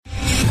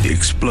the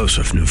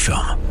explosive new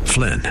film,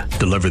 Flynn,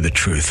 Deliver the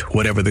Truth,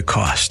 Whatever the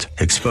Cost,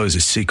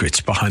 exposes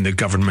secrets behind the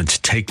government's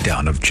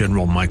takedown of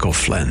General Michael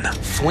Flynn.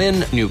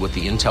 Flynn knew what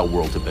the intel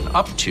world had been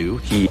up to.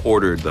 He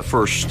ordered the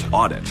first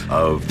audit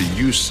of the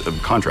use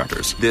of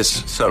contractors.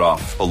 This set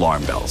off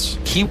alarm bells.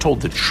 He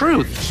told the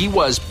truth. He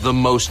was the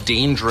most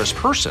dangerous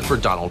person for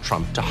Donald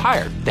Trump to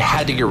hire. They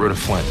had to get rid of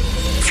Flynn.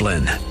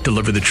 Flynn,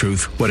 Deliver the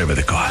Truth, Whatever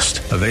the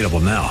Cost. Available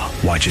now.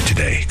 Watch it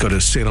today. Go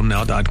to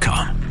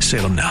salemnow.com.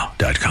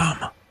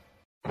 salemnow.com.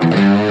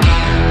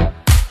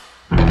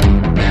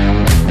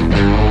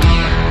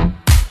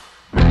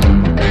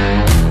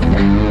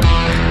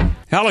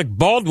 Alec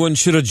Baldwin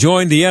should have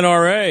joined the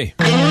NRA.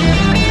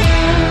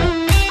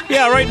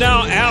 Yeah, right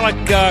now,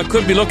 Alec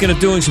could be looking at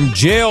doing some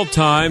jail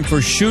time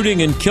for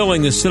shooting and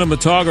killing the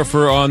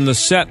cinematographer on the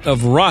set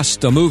of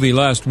Rust, a movie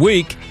last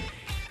week.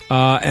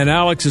 And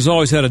Alex has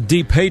always had a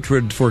deep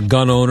hatred for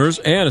gun owners,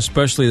 and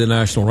especially the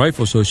National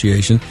Rifle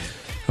Association.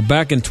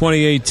 Back in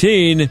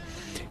 2018,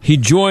 he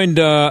joined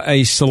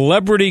a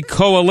celebrity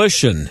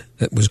coalition,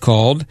 it was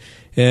called,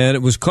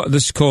 and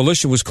this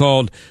coalition was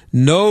called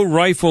No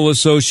Rifle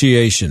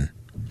Association.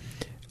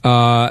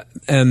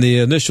 And the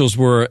initials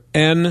were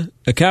N,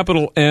 a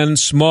capital N,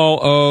 small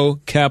O,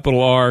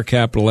 capital R,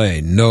 capital A,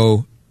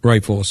 No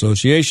Rifle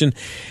Association.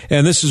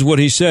 And this is what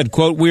he said,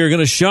 quote, "We are going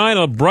to shine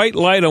a bright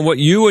light on what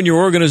you and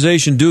your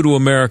organization do to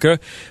America.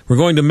 We're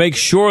going to make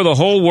sure the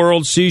whole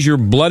world sees your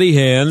bloody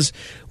hands.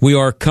 We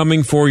are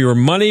coming for your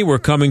money. We're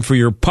coming for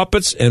your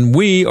puppets, and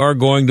we are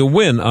going to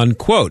win,"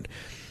 unquote.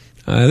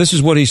 This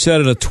is what he said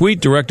in a tweet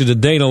directed to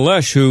Dana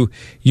Loesch, who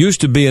used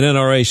to be an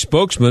NRA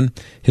spokesman.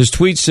 His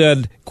tweet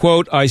said,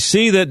 quote, "I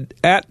see that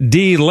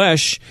 @D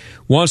Loesch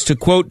wants to,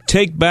 quote,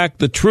 take back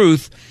the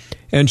truth,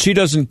 and she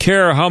doesn't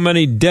care how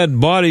many dead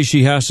bodies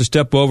she has to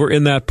step over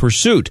in that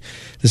pursuit.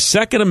 The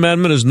Second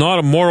Amendment is not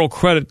a moral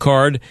credit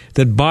card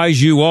that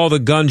buys you all the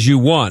guns you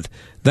want.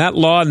 That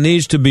law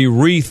needs to be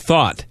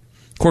rethought."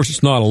 Of course,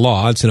 it's not a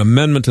law. It's an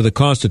amendment to the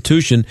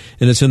Constitution,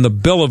 and it's in the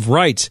Bill of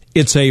Rights.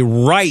 It's a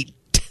right.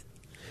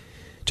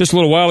 Just a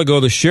little while ago,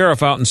 the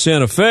sheriff out in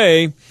Santa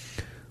Fe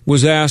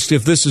was asked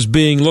if this is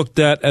being looked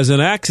at as an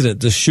accident,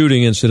 this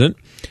shooting incident,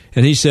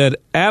 and he said,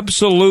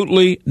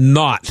 absolutely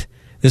not.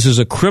 This is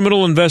a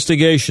criminal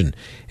investigation.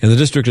 And the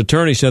district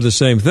attorney said the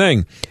same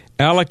thing.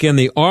 Alec and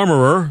the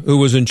armorer, who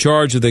was in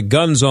charge of the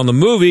guns on the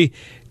movie,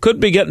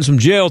 could be getting some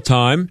jail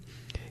time.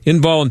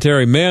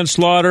 Involuntary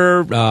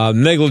manslaughter,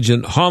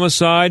 negligent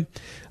homicide.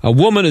 A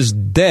woman is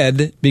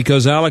dead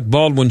because Alec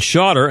Baldwin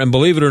shot her, and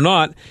believe it or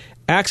not,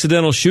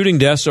 accidental shooting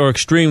deaths are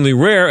extremely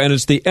rare, and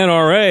it's the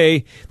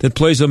NRA that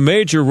plays a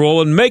major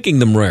role in making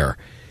them rare.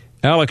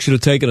 Alec should have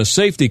taken a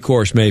safety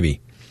course, maybe.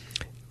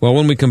 Well,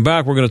 when we come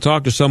back, we're going to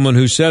talk to someone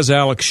who says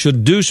Alex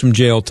should do some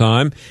jail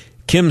time.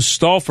 Kim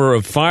Stolfer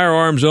of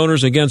Firearms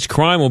Owners Against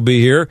Crime will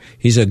be here.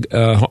 He's a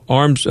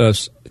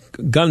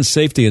gun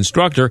safety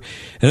instructor.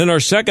 And in our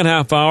second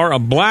half hour, a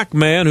black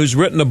man who's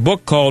written a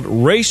book called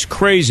Race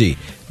Crazy,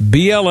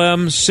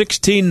 BLM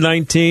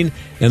 1619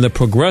 and the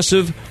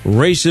Progressive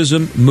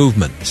Racism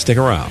Movement. Stick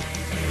around.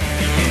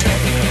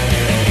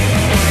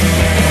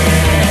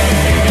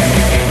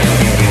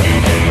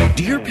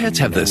 Do your pets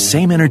have the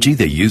same energy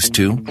they used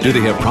to? Do they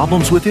have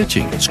problems with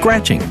itching,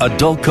 scratching, a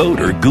dull coat,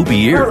 or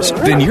goopy ears?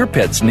 Then your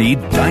pets need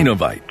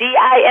Dinovite.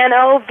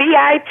 DINOVITE.com.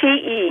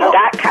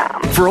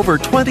 For over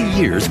 20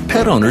 years,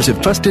 pet owners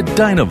have trusted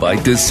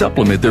Dinovite to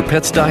supplement their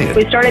pet's diet.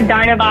 We started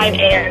Dinovite,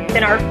 and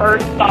in our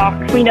first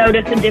box, we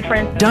noticed a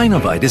difference.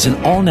 Dinovite is an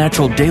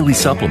all-natural daily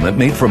supplement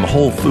made from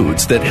whole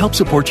foods that help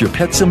support your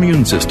pet's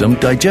immune system,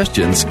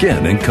 digestion,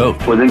 skin, and coat.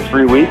 Within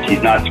 3 weeks,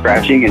 he's not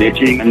scratching and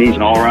itching, and he's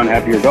an all-around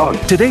happier dog.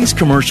 Today's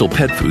commercial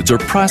pet foods are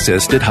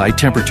processed at high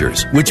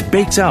temperatures, which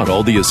bakes out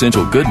all the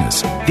essential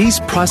goodness. These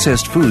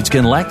processed foods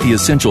can lack the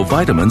essential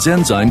vitamins,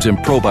 enzymes, and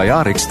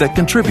probiotics that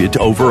contribute to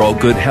overall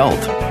good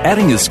health.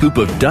 Adding a scoop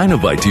of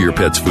Dinovite to your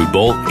pet's food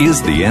bowl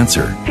is the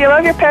answer. If you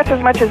love your pets as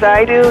much as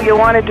I do, you'll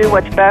want to do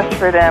what's best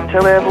for them to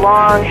live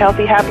long,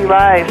 healthy, happy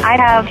lives. I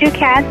have 2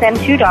 cats and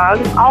 2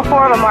 dogs. All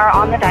 4 of them are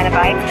on the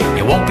Dinovite.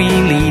 You won't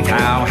believe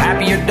how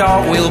happy your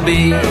dog will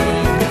be.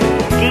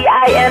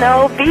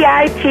 DINOVITE.com.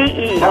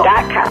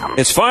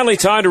 It's finally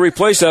time to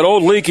replace that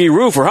old leaky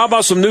roof, or how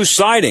about some new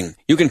siding?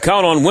 You can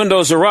count on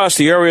Windows R Us,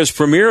 the area's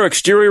premier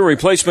exterior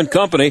replacement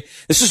company.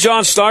 This is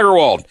John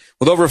Steigerwald.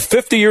 With over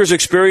 50 years'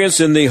 experience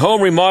in the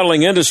home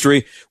remodeling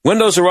industry,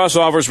 Windows R Us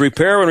offers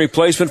repair and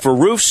replacement for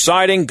roofs,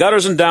 siding,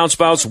 gutters and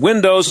downspouts,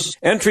 windows,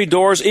 entry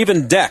doors,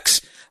 even decks.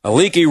 A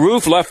leaky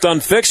roof left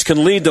unfixed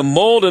can lead to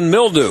mold and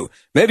mildew.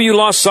 Maybe you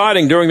lost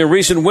siding during the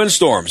recent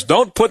windstorms.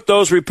 Don't put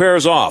those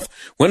repairs off.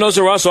 Windows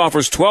R Us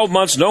offers 12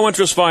 months, no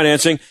interest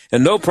financing,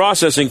 and no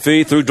processing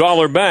fee through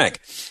Dollar Bank.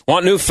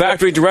 Want new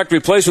factory direct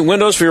replacement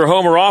windows for your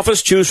home or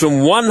office? Choose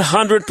from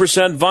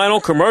 100%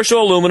 vinyl,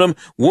 commercial aluminum,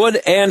 wood,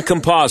 and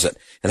composite.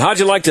 And how'd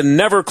you like to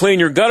never clean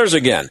your gutters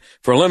again?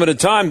 For a limited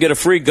time, get a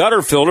free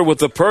gutter filter with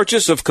the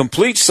purchase of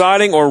complete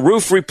siding or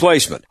roof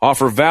replacement.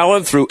 Offer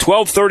valid through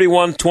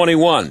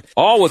 12/31/21.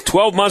 All with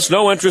 12 months,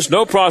 no interest,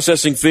 no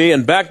processing fee,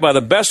 and backed by the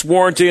best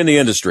warranty in the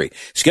industry.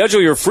 Schedule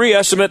your free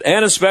estimate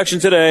and inspection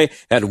today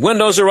at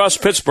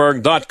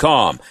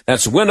windowsrustpittsburgh.com.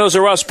 That's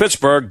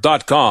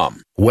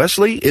windowsrustpittsburgh.com.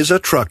 Wesley is a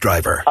truck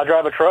driver. I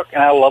drive a truck,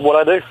 and I love what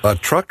I do. A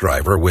truck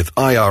driver with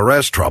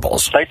IRS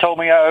troubles. They told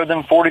me I owed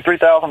them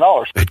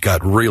 $43,000. It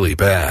got really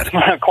bad.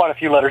 Quite a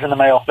few letters in the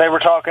mail. They were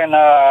talking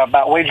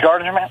about wage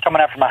garnishment,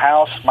 coming after my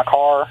house, my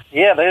car.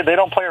 Yeah, they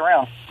don't play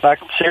around. I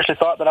seriously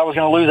thought that I was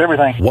going to lose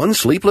everything. One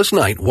sleepless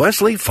night,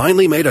 Wesley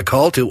finally made a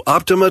call to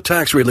Optima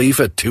Tax Relief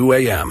at 2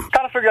 a.m.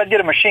 Kind of figured I'd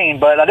get a machine,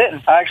 but I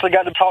didn't. I actually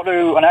got to talk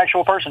to an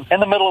actual person in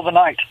the middle of the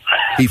night.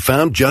 He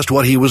found just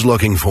what he was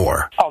looking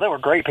for. Oh, they were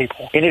great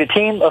people. You need a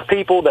team of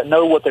people that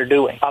know what they're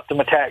doing.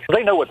 Optima Tax,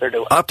 they know what they're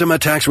doing. Optima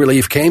Tax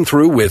Relief came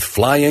through with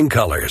flying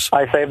colors.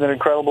 I saved an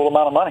incredible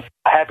amount of money.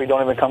 Happy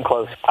don't even come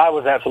close. I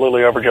was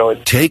absolutely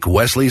overjoyed. Take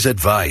Wesley's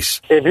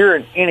advice. If you're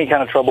in any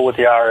kind of trouble with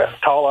the IRS,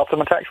 call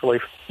Optima Tax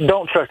Relief.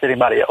 Don't trust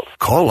anybody else.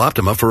 Call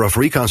Optima for a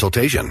free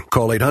consultation.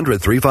 Call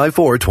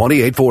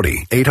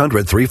 800-354-2840.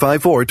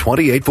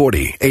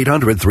 800-354-2840.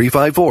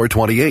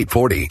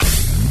 800-354-2840.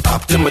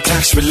 Optima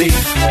Tax Relief.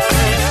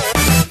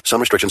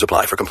 Some restrictions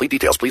apply. For complete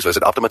details, please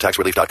visit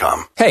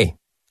OptimaTaxRelief.com. Hey,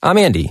 I'm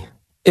Andy.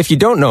 If you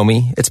don't know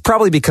me, it's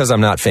probably because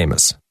I'm not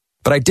famous.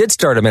 But I did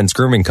start a men's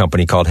grooming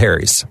company called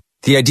Harry's.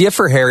 The idea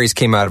for Harry's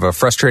came out of a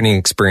frustrating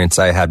experience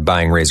I had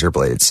buying razor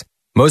blades.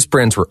 Most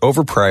brands were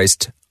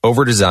overpriced,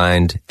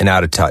 overdesigned, and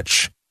out of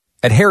touch.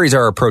 At Harry's,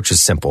 our approach is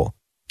simple.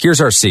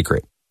 Here's our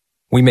secret.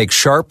 We make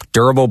sharp,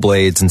 durable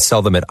blades and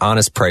sell them at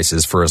honest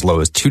prices for as low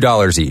as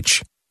 $2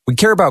 each. We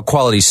care about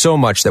quality so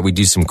much that we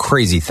do some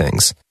crazy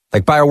things,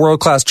 like buy a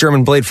world-class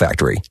German blade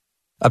factory.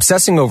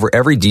 Obsessing over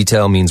every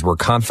detail means we're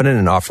confident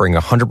in offering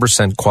a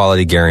 100%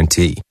 quality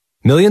guarantee.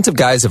 Millions of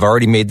guys have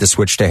already made the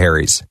switch to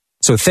Harry's,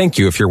 so thank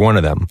you if you're one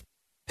of them.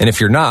 And if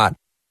you're not,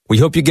 we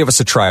hope you give us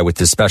a try with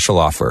this special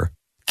offer.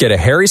 Get a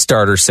Harry's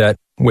starter set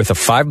with a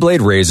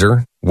 5-blade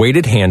razor,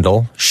 weighted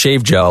handle,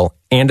 shave gel,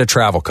 and a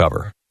travel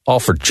cover. All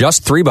for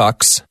just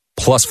 $3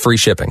 plus free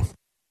shipping.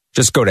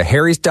 Just go to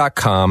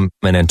harrys.com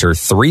and enter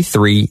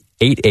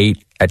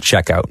 3388 at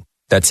checkout.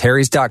 That's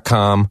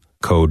harrys.com,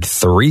 code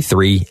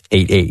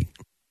 3388.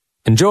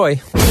 Enjoy.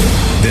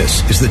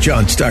 This is the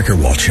John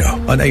Steigerwald Show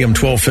on AM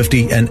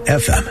 1250 and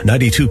FM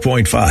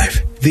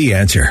 92.5. The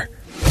Answer.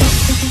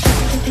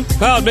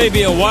 Well, it may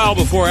be a while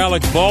before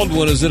Alec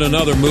Baldwin is in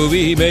another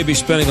movie. He may be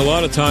spending a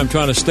lot of time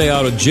trying to stay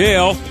out of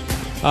jail.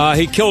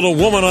 He killed a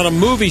woman on a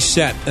movie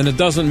set, and it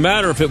doesn't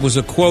matter if it was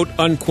a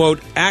quote-unquote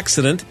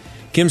accident.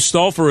 Kim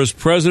Stolfer is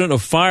president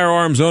of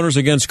Firearms Owners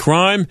Against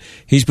Crime.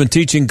 He's been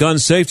teaching gun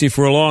safety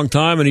for a long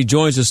time, and he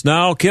joins us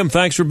now. Kim,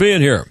 thanks for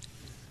being here.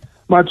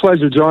 My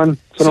pleasure, John.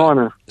 It's an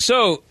honor.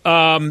 So,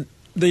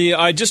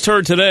 I just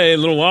heard today, a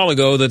little while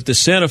ago, that the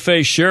Santa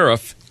Fe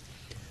sheriff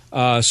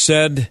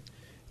said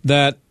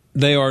that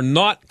they are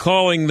not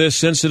calling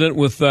this incident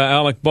with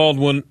Alec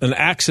Baldwin an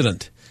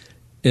accident.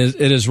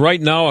 It is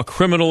right now a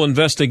criminal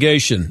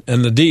investigation,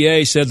 and the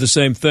DA said the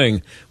same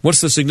thing.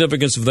 What's the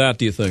significance of that,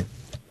 do you think?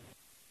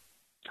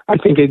 I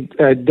think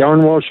it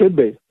darn well should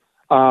be,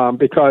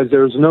 because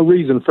there's no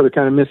reason for the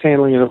kind of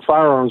mishandling of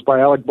firearms by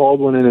Alec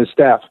Baldwin and his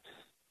staff.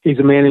 He's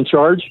a man in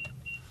charge.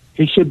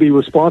 He should be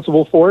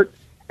responsible for it,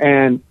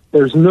 and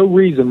there's no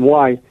reason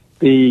why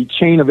the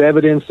chain of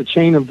evidence, the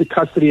chain of the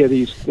custody of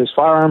this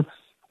firearm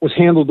was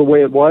handled the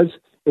way it was.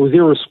 It was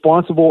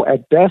irresponsible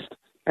at best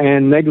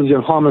and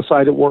negligent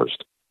homicide at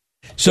worst.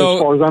 So,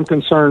 as far as I'm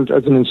concerned,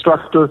 as an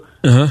instructor,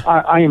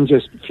 I am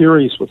just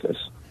furious with this.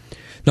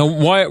 Now,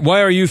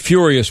 why are you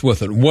furious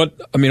with it?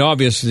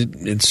 Obviously,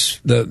 it's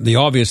the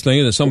obvious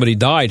thing that somebody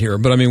died here.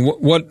 But I mean,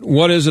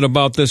 what is it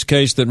about this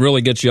case that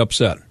really gets you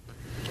upset?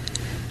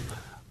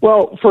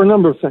 Well, for a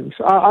number of things.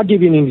 I'll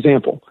give you an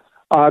example.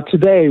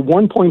 Today,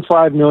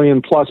 1.5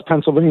 million plus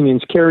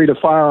Pennsylvanians carried a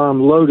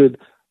firearm loaded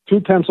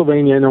through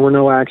Pennsylvania, and there were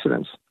no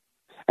accidents.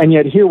 And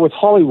yet, here with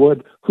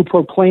Hollywood, who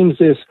proclaims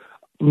this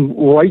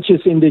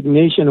righteous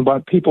indignation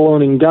about people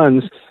owning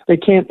guns, they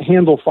can't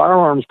handle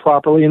firearms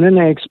properly, and then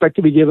they expect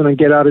to be given a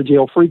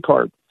get-out-of-jail-free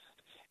card.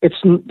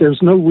 There's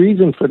no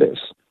reason for this,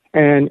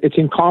 and it's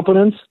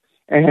incompetence.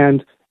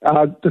 And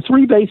the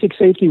three basic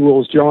safety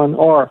rules, John,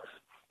 are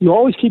you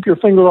always keep your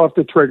finger off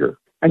the trigger,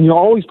 and you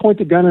always point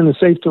the gun in a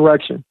safe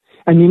direction,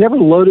 and you never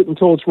load it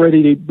until it's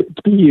ready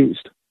to be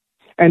used.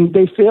 And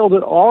they failed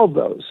at all of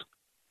those.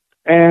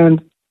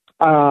 And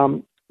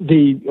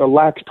the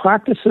lax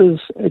practices,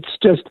 it's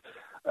just,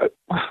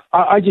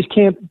 I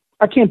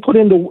can't put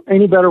into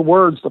any better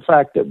words the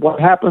fact that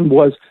what happened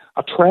was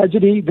a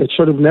tragedy that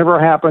should have never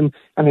happened,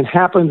 and it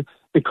happened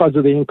because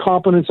of the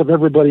incompetence of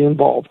everybody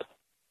involved.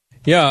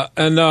 Yeah,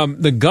 and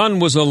the gun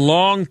was a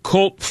long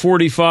Colt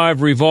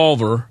 .45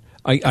 revolver.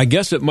 I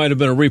guess it might have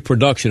been a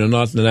reproduction and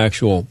not an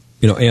actual,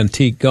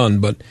 antique gun.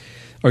 But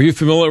Are you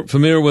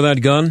familiar with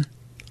that gun?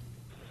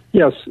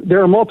 Yes,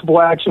 there are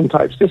multiple action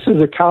types. This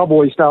is a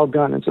cowboy-style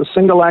gun. It's a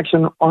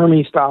single-action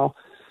Army style.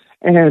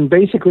 And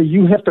basically,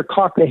 you have to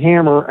cock the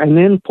hammer and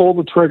then pull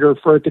the trigger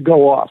for it to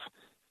go off.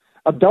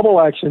 A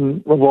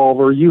double-action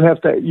revolver, you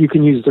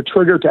can use the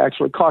trigger to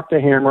actually cock the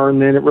hammer,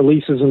 and then it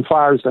releases and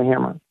fires the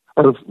hammer,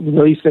 or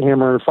release the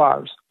hammer and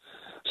fires.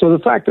 So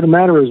the fact of the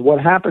matter is, what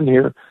happened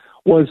here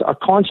was a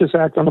conscious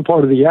act on the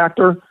part of the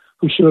actor,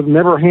 who should have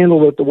never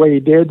handled it the way he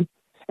did,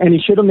 and he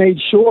should have made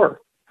sure.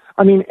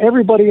 I mean,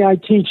 everybody I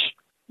teach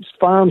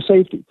firearm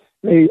safety,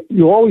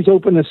 you always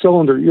open the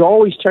cylinder. You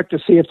always check to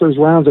see if there's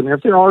rounds in there.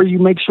 If there are, you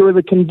make sure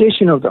the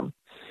condition of them.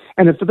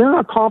 And if they're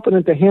not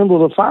competent to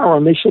handle the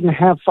firearm, they shouldn't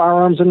have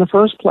firearms in the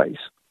first place.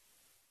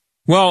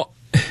 Well,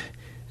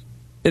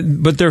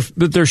 but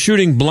they're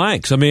shooting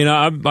blanks. I mean,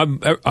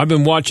 I've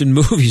been watching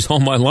movies all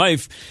my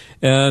life,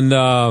 and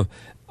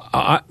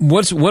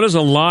what is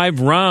a live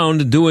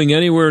round doing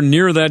anywhere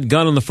near that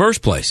gun in the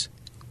first place?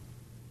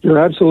 You're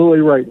absolutely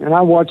right. And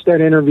I watched that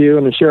interview,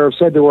 and the sheriff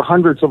said there were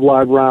hundreds of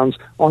live rounds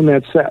on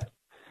that set.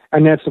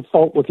 And that's a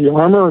fault with the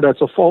armor.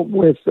 That's a fault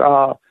with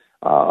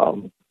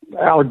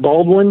Alec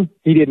Baldwin.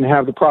 He didn't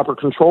have the proper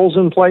controls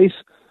in place.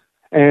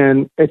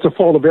 And it's a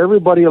fault of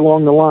everybody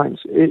along the lines.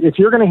 If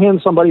you're going to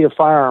hand somebody a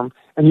firearm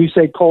and you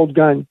say cold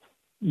gun,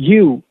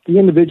 you, the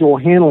individual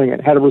handling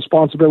it, had a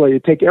responsibility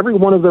to take every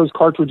one of those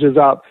cartridges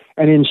out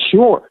and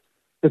ensure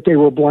that they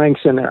were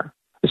blanks in there,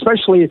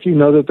 especially if you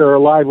know that there are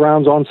live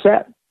rounds on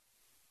set.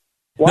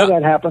 Why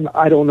that happened,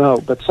 I don't know.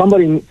 But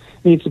somebody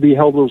needs to be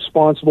held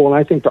responsible, and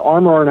I think the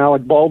armorer and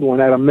Alec Baldwin,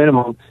 at a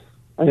minimum,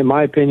 in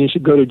my opinion,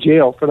 should go to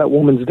jail for that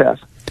woman's death.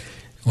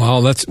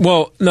 Well,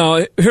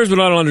 now, here's what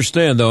I don't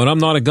understand, though, and I'm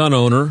not a gun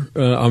owner.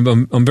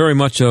 I'm very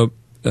much a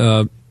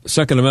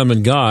Second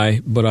Amendment guy,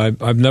 but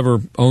I've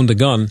never owned a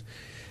gun.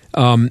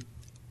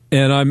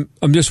 And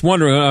I'm just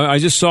wondering, I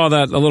just saw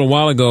that a little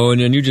while ago,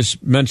 and you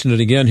just mentioned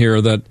it again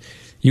here, that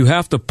you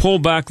have to pull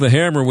back the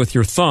hammer with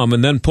your thumb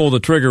and then pull the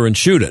trigger and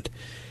shoot it.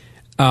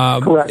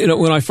 Correct.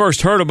 When I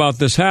first heard about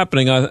this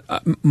happening,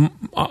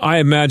 I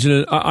imagine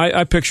it.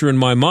 I picture in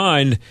my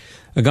mind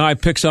a guy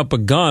picks up a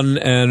gun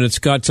and it's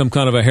got some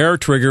kind of a hair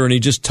trigger, and he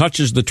just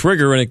touches the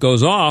trigger and it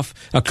goes off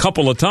a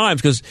couple of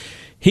times because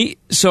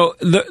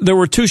there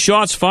were 2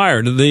 shots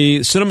fired. The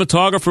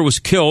cinematographer was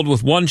killed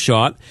with 1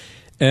 shot,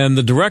 and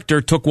the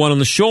director took one on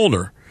the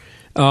shoulder.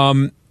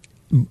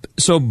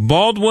 So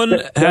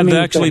Baldwin had to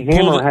actually pull. The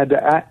hammer had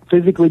to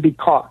physically be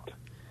cocked.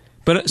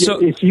 But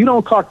if you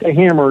don't cock the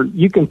hammer,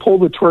 you can pull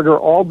the trigger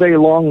all day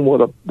long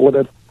with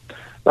a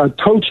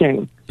toe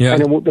chain,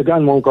 and the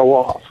gun won't go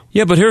off.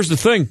 Yeah, but here's the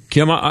thing,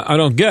 Kim. I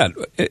don't get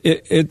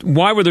it.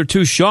 Why were there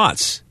 2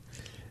 shots?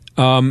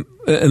 And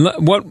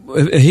what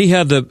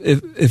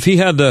if he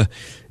had to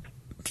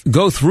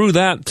go through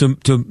that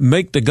to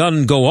make the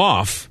gun go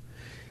off?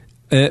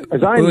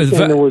 As I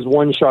understand, there was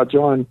 1 shot,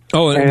 John,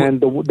 and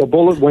the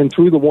bullet went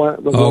through the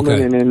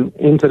woman and then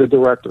into the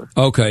director.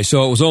 Okay,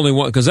 so it was only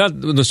one, because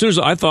as soon as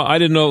I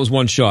didn't know it was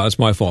 1 shot. That's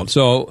my fault.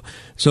 So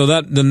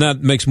that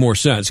makes more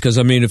sense, because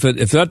I mean, if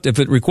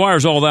it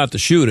requires all that to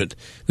shoot it,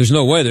 there's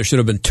no way there should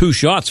have been 2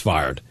 shots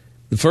fired.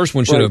 The first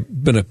one should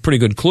have been a pretty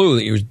good clue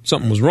that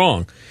something was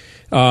wrong.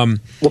 Well,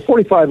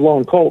 45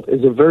 Long Colt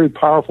is a very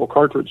powerful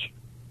cartridge,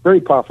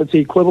 very powerful. It's the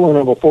equivalent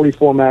of a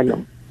 44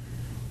 Magnum.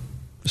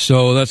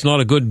 So that's not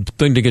a good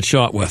thing to get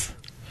shot with.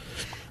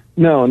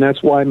 No, and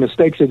that's why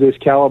mistakes of this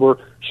caliber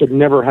should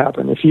never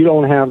happen. If you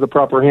don't have the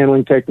proper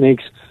handling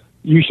techniques,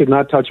 you should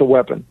not touch a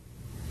weapon.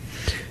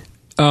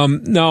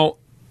 Now,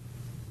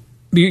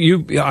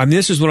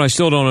 this is what I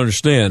still don't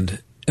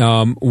understand.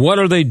 What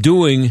are they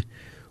doing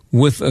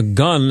with a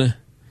gun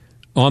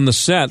on the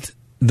set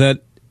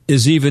that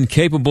is even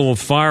capable of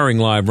firing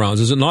live rounds?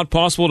 Is it not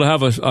possible to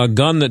have a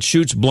gun that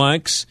shoots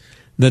blanks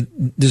that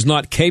is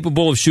not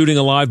capable of shooting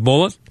a live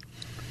bullet?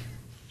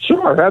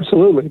 Sure,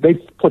 absolutely. They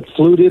put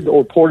fluted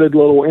or ported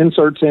little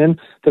inserts in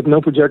that no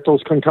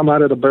projectiles can come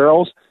out of the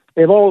barrels.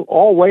 They have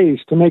all ways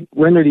to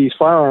render these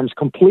firearms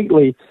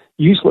completely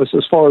useless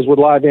as far as with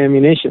live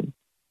ammunition.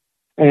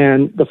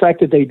 And the fact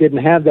that they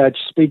didn't have that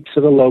speaks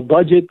to the low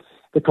budget,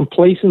 the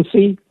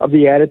complacency of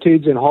the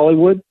attitudes in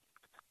Hollywood,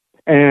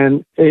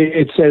 and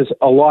it says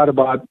a lot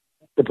about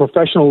the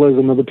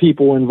professionalism of the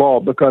people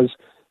involved, because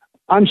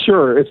I'm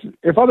sure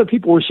if other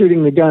people were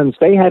shooting the guns,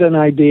 they had an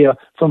idea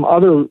from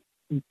other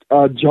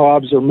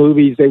jobs or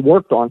movies they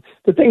worked on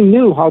that they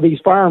knew how these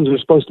firearms are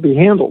supposed to be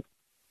handled.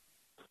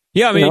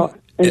 Yeah, I mean,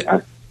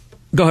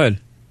 go ahead.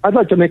 I'd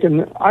like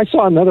to I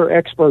saw another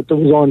expert that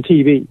was on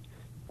TV,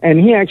 and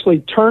he actually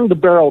turned the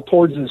barrel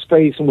towards his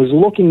face and was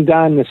looking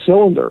down the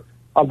cylinder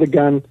of the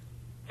gun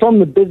from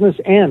the business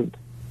end.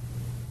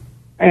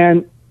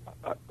 And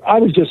I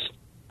was just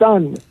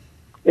stunned.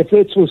 If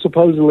this was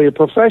supposedly a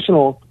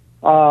professional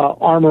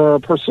armorer or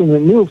a person that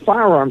knew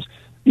firearms,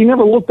 you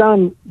never look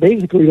down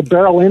basically the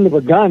barrel end of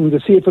a gun to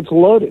see if it's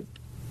loaded.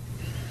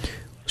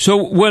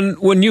 So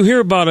when you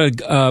hear about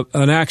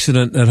an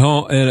accident at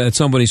home, at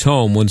somebody's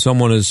home, when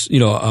someone is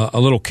a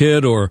little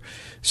kid or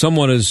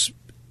someone is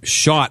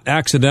shot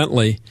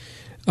accidentally,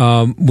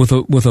 with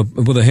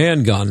a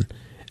handgun.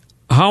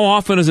 How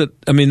often is it?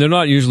 I mean, they're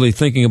not usually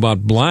thinking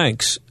about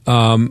blanks.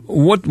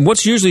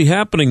 What's usually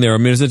happening there? I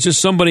mean, is it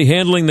just somebody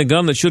handling the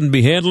gun that shouldn't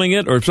be handling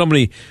it, or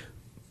somebody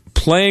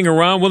playing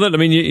around with it? I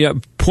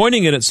mean,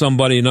 pointing it at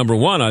somebody, number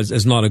one,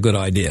 is not a good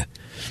idea.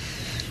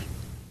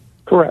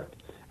 Correct.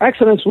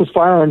 Accidents with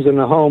firearms in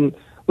the home,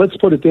 let's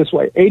put it this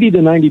way, 80 to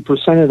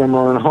 90% of them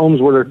are in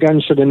homes where their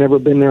guns should have never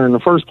been there in the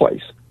first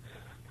place.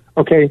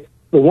 Okay,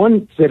 the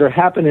ones that are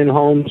happening in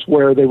homes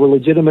where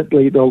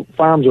the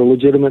firearms are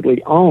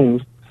legitimately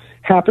owned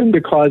happen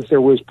because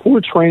there was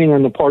poor training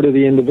on the part of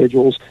the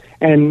individuals,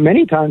 and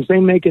many times they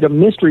make it a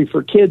mystery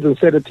for kids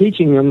instead of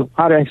teaching them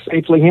how to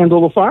safely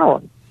handle the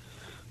firearm.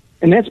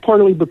 And that's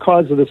partly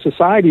because of the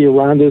society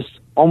around us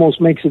almost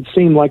makes it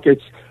seem like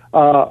it's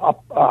a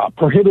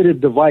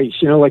prohibited device,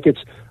 like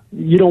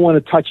you don't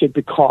want to touch it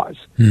because.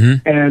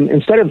 Mm-hmm. And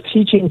instead of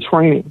teaching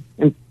training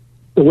in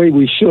the way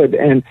we should,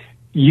 and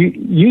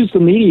use the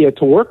media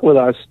to work with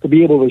us to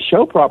be able to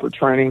show proper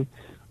training,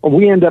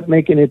 we end up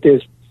making it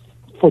this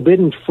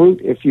forbidden fruit,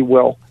 if you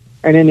will.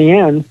 And in the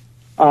end,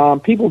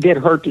 people get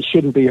hurt that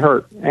shouldn't be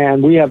hurt.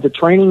 And we have the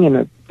training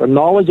and the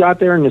knowledge out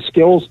there and the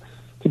skills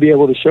to be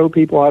able to show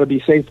people how to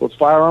be safe with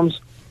firearms.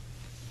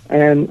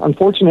 And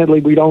unfortunately,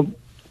 we don't,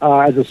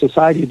 as a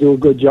society, do a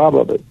good job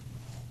of it.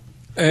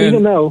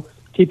 Even though,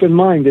 keep in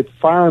mind that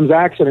firearms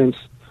accidents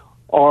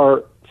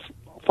are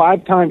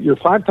you're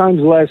 5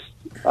 times less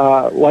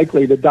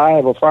likely to die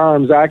of a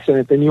firearms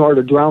accident than you are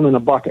to drown in a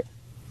bucket.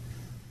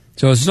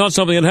 So it's not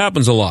something that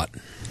happens a lot.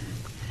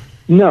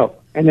 No,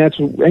 and that's,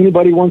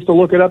 anybody wants to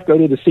look it up, go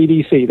to the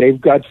CDC. They've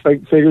got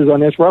figures on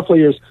this. Roughly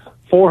there's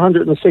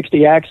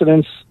 460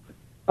 accidents,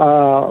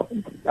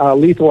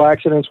 lethal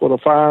accidents with a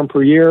firearm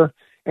per year,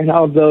 and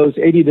of those,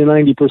 80 to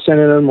 90% of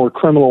them were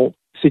criminal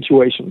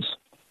situations.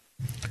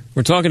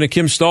 We're talking to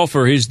Kim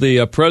Stauffer. He's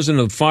the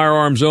president of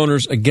Firearms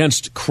Owners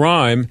Against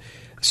Crime.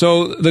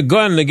 So the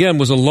gun, again,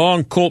 was a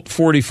long Colt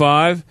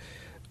 45.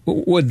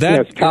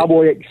 Yes,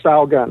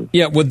 cowboy-style gun.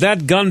 Yeah, would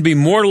that gun be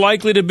more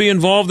likely to be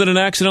involved in an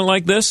accident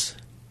like this,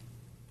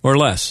 or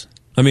less?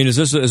 I mean, is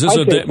this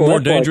a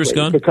more dangerous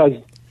gun? Because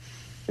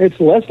it's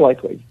less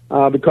likely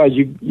because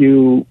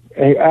you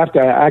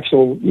after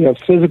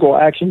physical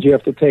actions you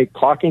have to take,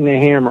 cocking the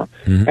hammer,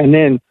 mm-hmm. and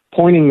then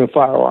pointing the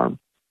firearm,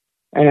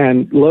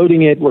 and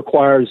loading it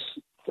requires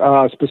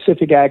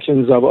specific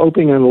actions of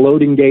opening and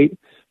loading gate.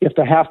 You have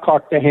to half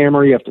cock the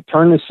hammer. You have to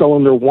turn the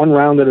cylinder one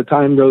round at a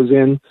time goes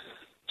in.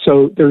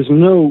 So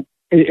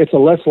it's a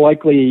less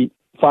likely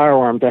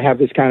firearm to have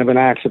this kind of an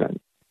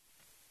accident.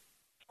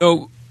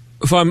 So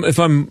if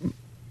I'm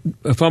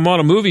on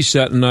a movie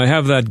set and I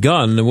have that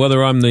gun,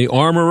 whether I'm the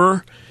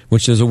armorer,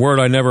 which is a word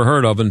I never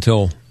heard of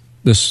until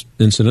this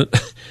incident,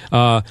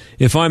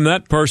 if I'm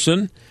that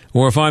person,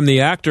 or if I'm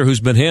the actor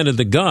who's been handed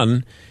the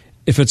gun,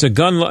 if it's a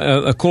gun,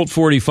 a Colt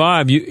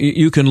 45,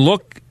 you can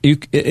look.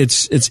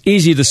 It's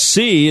easy to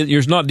see.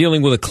 You're not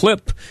dealing with a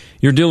clip.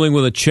 You're dealing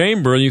with a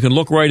chamber, and you can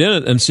look right in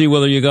it and see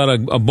whether you got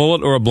a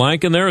bullet or a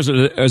blank in there.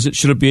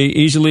 Should it be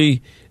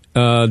easily?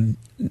 Should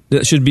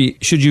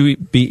you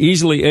be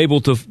easily able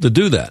to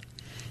do that?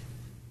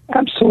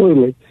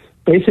 Absolutely.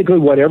 Basically,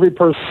 what every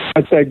person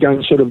with that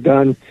gun should have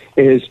done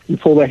is you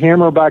pull the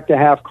hammer back to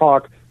half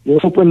cock, you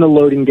open the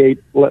loading gate,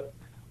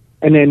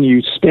 and then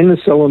you spin the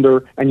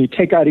cylinder and you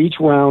take out each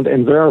round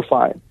and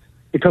verify it.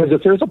 Because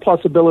if there's a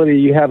possibility of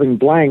you having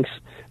blanks,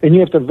 then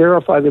you have to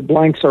verify that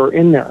blanks are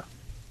in there,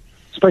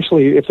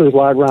 especially if there's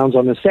live rounds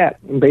on the set.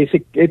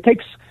 It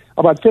takes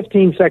about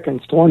 15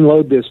 seconds to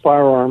unload this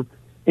firearm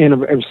in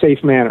a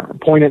safe manner,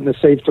 point it in a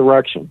safe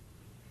direction.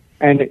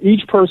 And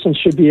each person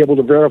should be able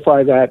to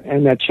verify that,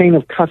 and that chain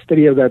of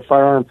custody of that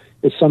firearm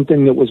is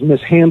something that was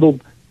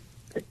mishandled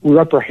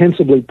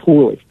reprehensibly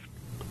poorly.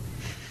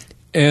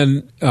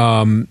 And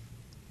how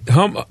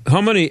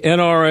many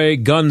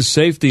NRA gun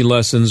safety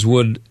lessons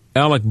would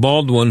Alec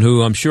Baldwin,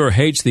 who I'm sure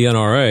hates the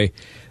NRA,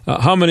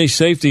 how many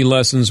safety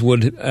lessons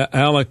would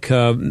Alec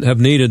have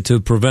needed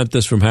to prevent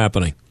this from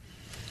happening?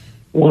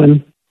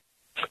 One.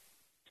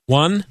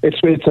 One?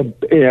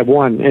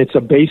 One. It's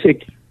a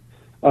basic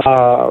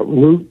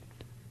route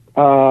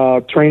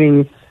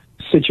training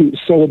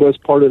syllabus,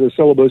 part of the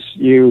syllabus.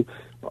 You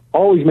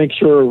always make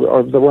sure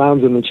of the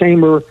rounds in the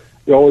chamber.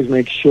 You always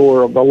make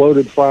sure of the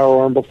loaded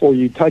firearm before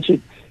you touch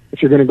it.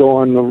 If you're going to go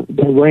on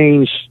the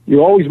range, you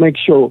always make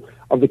sure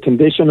of the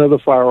condition of the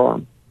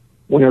firearm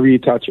whenever you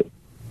touch it.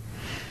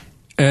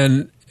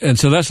 And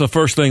so that's the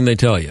first thing they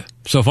tell you.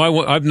 So if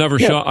I've never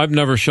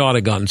shot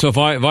a gun. So if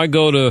I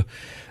go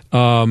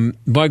and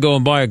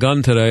buy a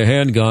gun today, a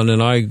handgun,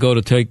 and I go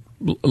to take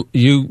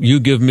you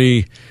give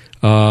me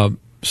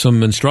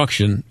some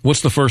instruction,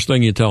 what's the first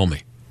thing you tell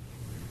me?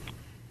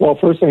 Well,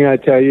 first thing I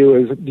tell you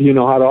is, do you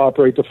know how to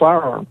operate the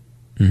firearm?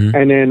 Mm-hmm.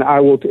 And then I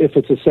will, if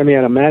it's a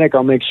semi-automatic,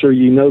 I'll make sure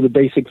you know the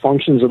basic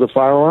functions of the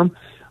firearm.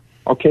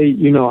 Okay,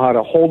 you know how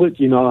to hold it,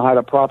 you know how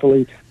to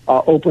properly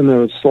open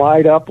the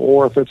slide up,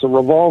 or if it's a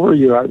revolver,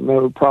 you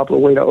know the proper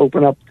way to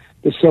open up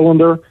the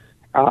cylinder,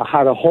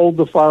 how to hold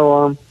the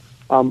firearm.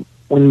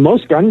 When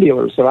most gun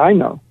dealers that I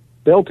know,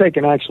 they'll take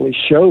and actually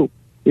show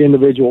the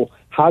individual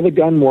how the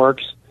gun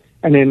works,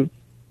 and then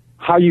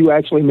how you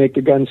actually make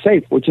the gun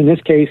safe, which in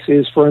this case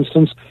is, for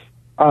instance,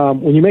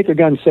 when you make a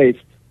gun safe,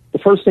 the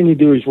first thing you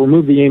do is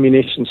remove the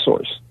ammunition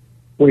source,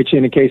 which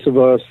in the case of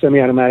a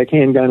semi-automatic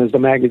handgun is the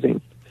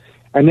magazine.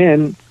 And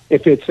then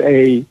if it's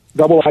a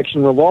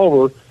double-action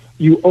revolver,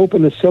 you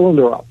open the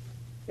cylinder up.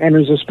 And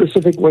there's a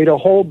specific way to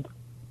hold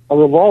a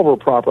revolver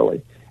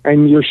properly.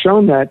 And you're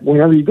shown that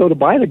whenever you go to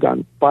buy the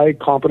gun by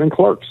competent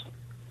clerks.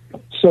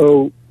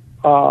 So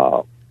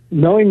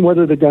knowing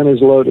whether the gun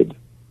is loaded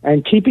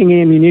and keeping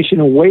ammunition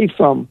away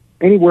from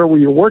anywhere where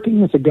you're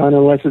working with a gun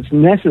unless it's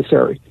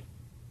necessary,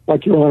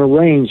 like you're on a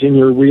range and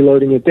you're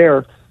reloading it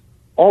there,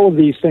 all of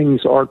these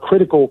things are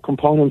critical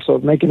components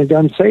of making a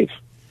gun safe.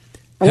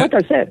 And like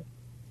I said,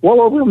 well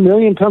over 1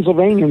 million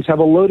Pennsylvanians have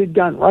a loaded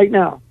gun right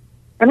now,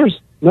 and there's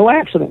no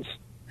accidents.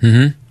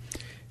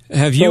 Mm-hmm.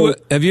 Have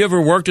you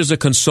ever worked as a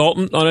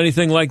consultant on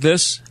anything like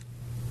this?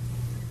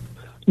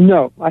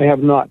 No, I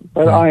have not.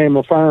 But I am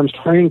a firearms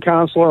training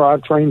counselor.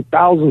 I've trained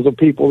thousands of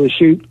people to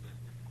shoot,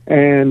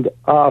 and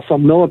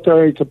from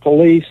military to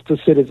police to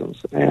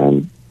citizens.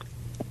 And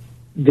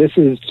this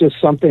is just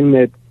something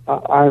that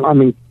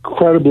I'm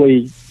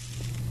incredibly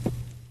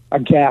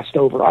aghast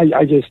over.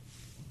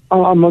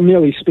 I'm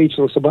nearly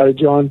speechless about it,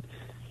 John.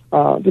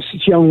 This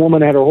young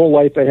woman had her whole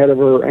life ahead of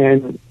her,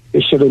 and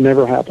it should have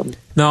never happened.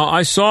 Now,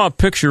 I saw a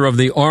picture of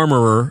the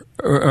armorer.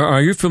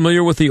 Are you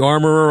familiar with the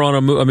armorer on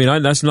a movie? I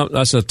mean,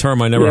 that's a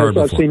term I never heard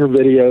before. I've seen her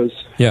videos.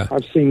 Yeah.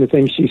 I've seen the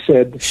things she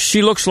said.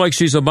 She looks like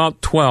she's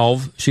about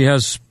 12. She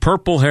has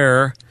purple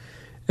hair,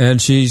 and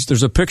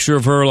there's a picture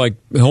of her, like,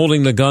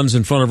 holding the guns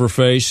in front of her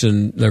face,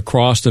 and they're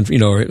crossed, and,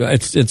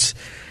 this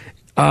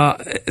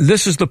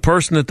is the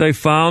person that they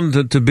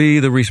found to be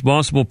the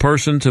responsible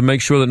person to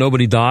make sure that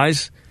nobody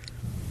dies?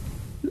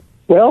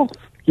 Well,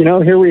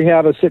 here we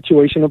have a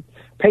situation of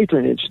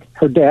patronage.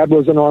 Her dad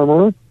was an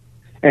armorer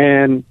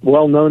and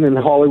well-known in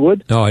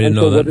Hollywood. Oh, I didn't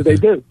know that. What did they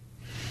do?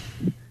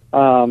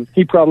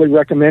 He probably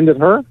recommended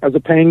her as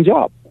a paying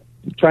job,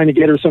 trying to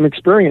get her some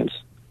experience.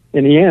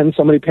 In the end,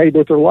 somebody paid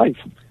with her life.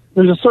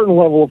 There's a certain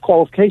level of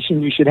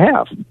qualification you should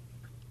have,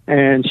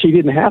 and she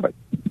didn't have it.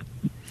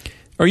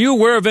 Are you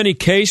aware of any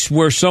case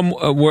where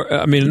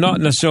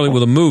not necessarily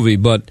with a movie,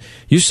 but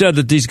you said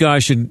that these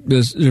guys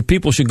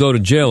people should go to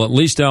jail, at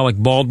least Alec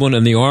Baldwin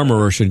and the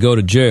armorer should go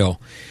to jail.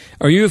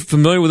 Are you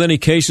familiar with any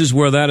cases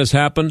where that has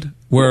happened,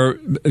 where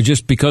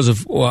just because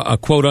of a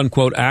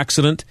quote-unquote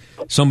accident,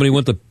 somebody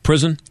went to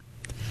prison?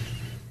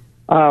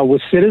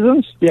 With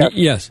citizens? Yes.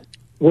 Yes.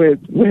 With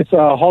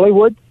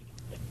Hollywood?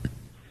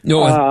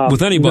 No,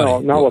 with anybody. No,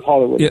 not with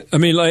Hollywood. Yeah, I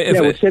mean,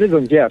 with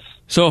citizens, yes.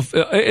 So if,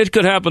 it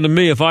could happen to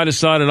me if I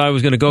decided I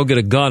was going to go get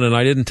a gun and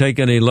I didn't take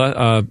any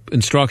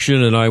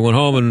instruction, and I went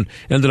home and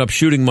ended up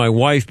shooting my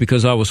wife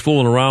because I was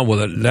fooling around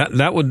with it.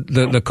 That would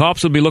the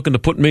cops would be looking to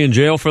put me in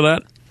jail for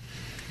that?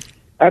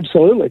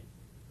 Absolutely.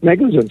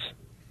 Negligence.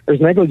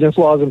 There's negligence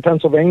laws in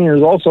Pennsylvania.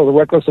 There's also the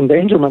reckless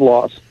endangerment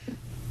laws.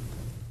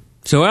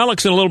 So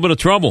Alec's in a little bit of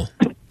trouble.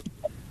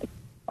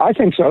 I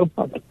think so.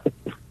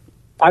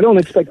 I don't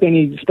expect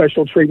any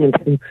special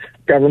treatment from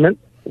government.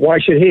 Why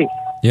should he?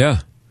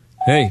 Yeah.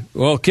 Hey,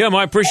 well, Kim,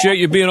 I appreciate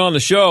you being on the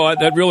show.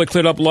 That really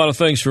cleared up a lot of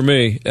things for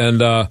me,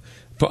 and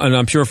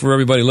I'm sure for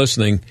everybody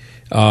listening.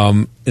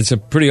 It's a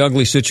pretty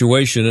ugly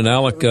situation, and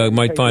Alec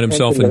might find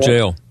himself in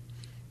jail.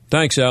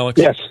 Thanks,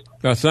 Alex. Yes.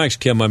 Thanks,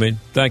 Kim,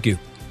 Thank you.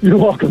 You're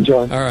welcome,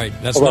 John. All right.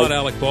 That's Bye-bye. Not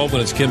Alec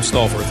Baldwin. It's Kim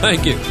Stolfer.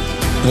 Thank you.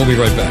 We'll be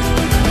right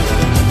back.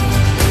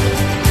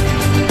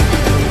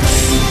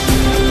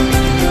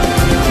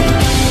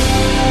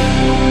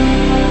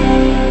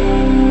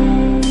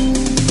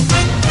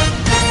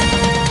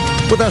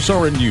 With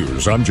SRN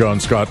News, I'm John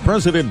Scott.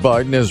 President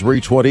Biden has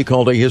reached what he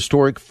called a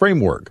historic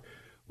framework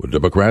with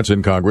Democrats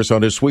in Congress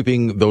on his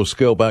sweeping, though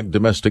scale-back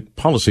domestic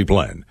policy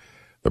plan.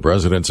 The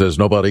president says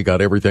nobody got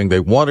everything they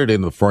wanted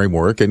in the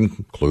framework,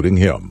 including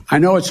him. I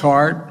know it's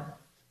hard.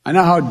 I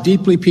know how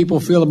deeply people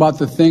feel about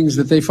the things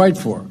that they fight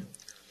for.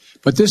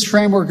 But this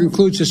framework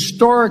includes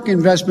historic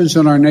investments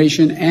in our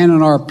nation and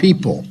in our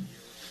people.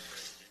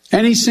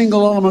 Any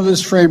single element of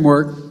this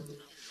framework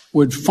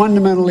would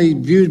fundamentally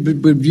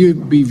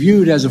be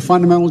viewed as a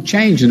fundamental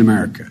change in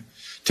America.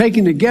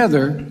 Taken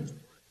together,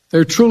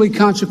 they're truly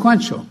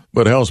consequential.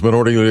 But House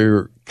Minority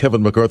Leader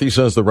Kevin McCarthy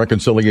says the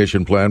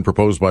reconciliation plan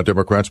proposed by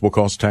Democrats will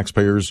cost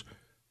taxpayers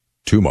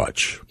too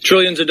much.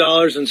 Trillions of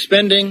dollars in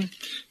spending,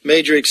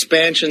 major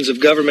expansions of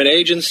government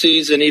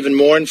agencies, and even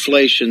more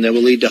inflation that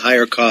will lead to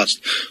higher costs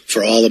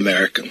for all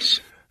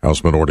Americans.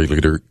 House Minority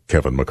Leader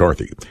Kevin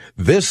McCarthy.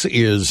 This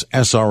is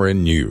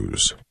SRN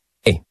News.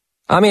 Hey,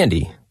 I'm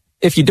Andy.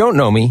 If you don't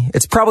know me,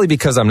 it's probably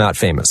because I'm not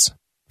famous.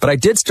 But I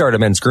did start a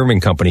men's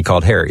grooming company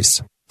called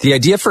Harry's. The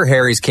idea for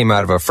Harry's came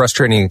out of a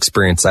frustrating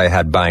experience I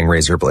had buying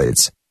razor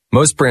blades.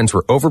 Most brands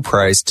were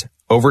overpriced,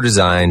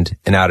 overdesigned,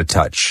 and out of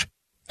touch.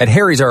 At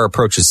Harry's, our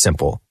approach is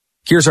simple.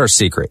 Here's our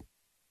secret.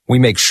 We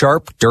make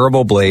sharp,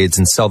 durable blades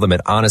and sell them at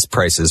honest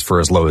prices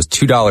for as low as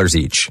 $2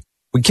 each.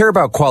 We care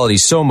about quality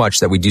so much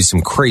that we do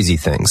some crazy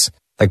things,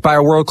 like buy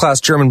a world-class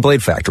German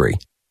blade factory.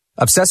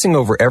 Obsessing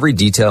over every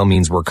detail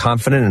means we're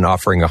confident in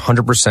offering a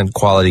 100%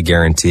 quality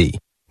guarantee.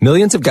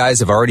 Millions of guys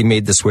have already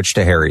made the switch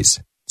to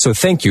Harry's, so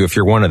thank you if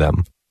you're one of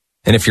them.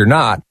 And if you're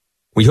not,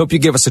 we hope you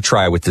give us a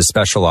try with this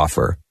special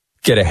offer.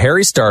 Get a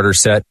Harry starter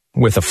set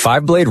with a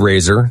 5-blade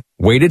razor,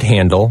 weighted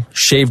handle,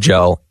 shave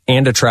gel,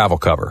 and a travel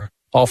cover.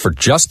 All for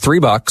just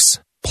 $3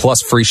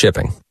 plus free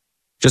shipping.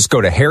 Just go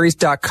to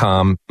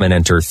harrys.com and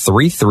enter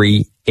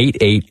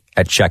 3388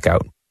 at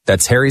checkout.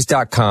 That's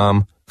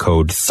harrys.com,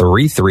 code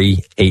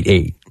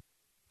 3388.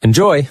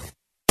 Enjoy.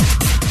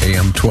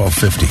 AM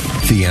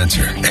 1250, The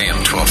Answer. AM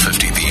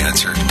 1250,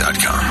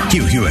 TheAnswer.com.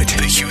 Hugh Hewitt,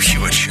 The Hugh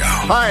Hewitt Show.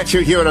 Hi, it's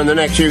Hugh Hewitt on the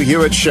next Hugh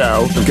Hewitt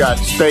Show. We've got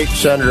State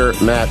Senator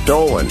Matt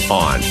Dolan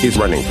on. He's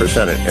running for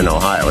Senate in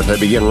Ohio. As I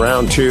begin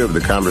round 2 of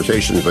the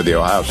conversations with the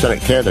Ohio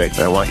Senate candidates,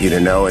 I want you to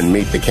know and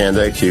meet the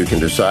candidates so you can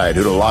decide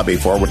who to lobby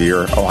for with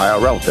your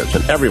Ohio relatives.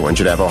 And everyone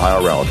should have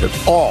Ohio relatives.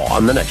 All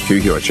on the next Hugh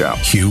Hewitt Show.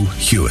 Hugh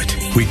Hewitt.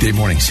 Weekday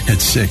mornings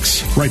at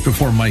 6, right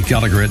before Mike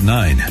Gallagher at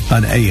 9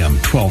 on AM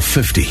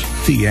 1250,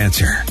 The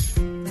Answer.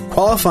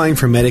 Qualifying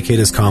for Medicaid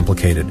is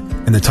complicated,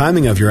 and the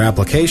timing of your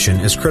application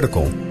is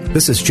critical.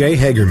 This is Jay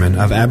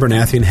Hagerman of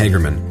Abernathy &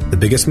 Hagerman. The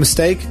biggest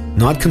mistake?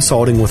 Not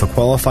consulting with a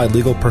qualified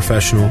legal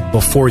professional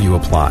before you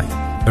apply.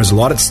 There's a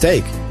lot at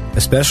stake,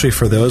 especially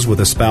for those with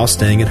a spouse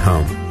staying at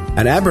home.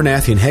 At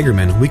Abernathy &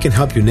 Hagerman, we can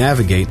help you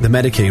navigate the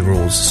Medicaid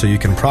rules so you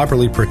can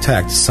properly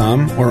protect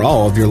some or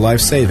all of your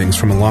life savings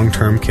from a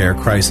long-term care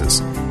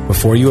crisis.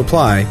 Before you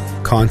apply,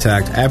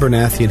 contact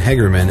Abernathy &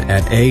 Hagerman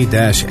at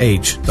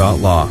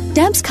a-h.law.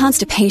 Deb's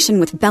constipation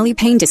with belly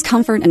pain,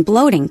 discomfort, and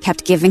bloating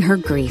kept giving her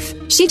grief.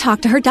 She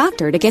talked to her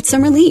doctor to get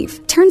some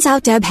relief. Turns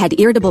out Deb had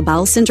irritable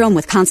bowel syndrome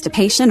with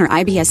constipation or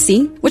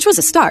IBS-C, which was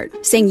a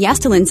start. Saying yes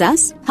to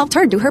Linzess helped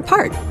her do her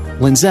part.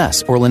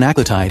 Linzess, or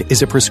linaclotide,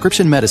 is a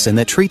prescription medicine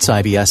that treats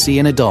IBS-C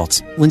in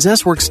adults.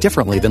 Linzess works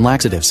differently than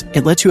laxatives.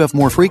 It lets you have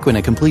more frequent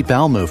and complete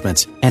bowel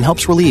movements and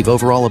helps relieve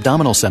overall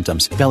abdominal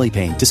symptoms, belly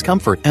pain,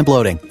 discomfort, and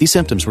bloating. These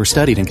symptoms were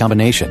studied in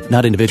combination,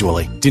 not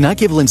individually. Do not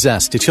give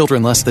Linzess to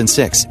children less than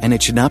 6, and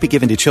it should not be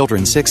given to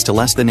children 6 to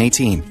less than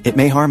 18. It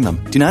may harm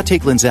them. Do not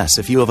take Linzess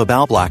if you have a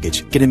bowel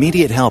blockage. Get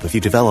immediate help if you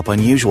develop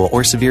unusual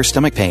or severe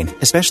stomach pain,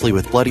 especially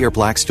with bloody or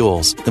black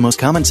stools. The most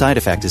common side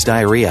effect is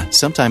diarrhea,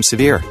 sometimes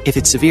severe. If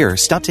it's severe,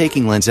 stop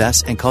taking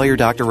Linzess and call your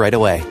doctor right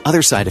away.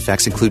 Other side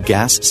effects include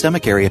gas,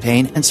 stomach area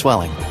pain, and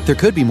swelling. There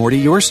could be more to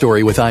your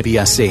story with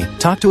IBS-C.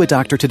 Talk to a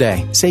doctor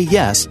today. Say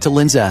yes to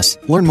Linzess.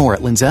 Learn more at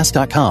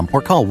linzess.com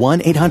or call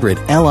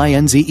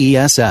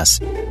 1-800-LINZESS.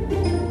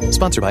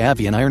 Sponsored by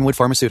AbbVie and Ironwood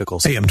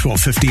Pharmaceuticals. AM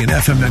 1250 and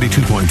FM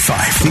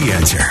 92.5. The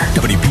Answer.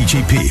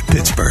 WPGP,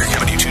 Pittsburgh.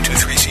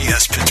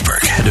 W223CS,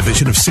 Pittsburgh. A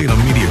division of Salem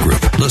Media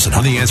Group. Listen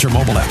on the Answer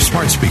mobile app,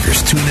 smart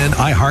speakers, TuneIn,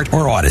 iHeart,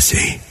 or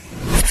Odyssey.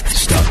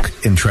 Stuck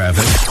in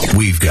traffic?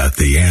 We've got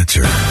the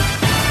answer.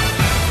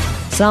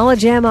 Solid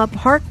jam up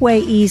Parkway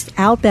East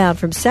outbound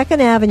from 2nd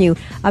Avenue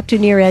up to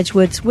near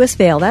Edgewood,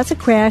 Swissvale. That's a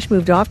crash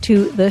moved off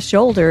to the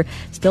shoulder.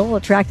 Still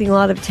attracting a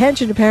lot of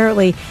attention,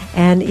 apparently,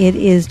 and it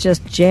is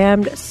just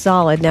jammed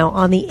solid. Now,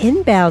 on the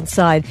inbound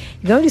side,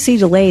 you're going to see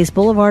delays.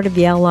 Boulevard of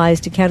the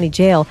Allies to County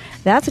Jail.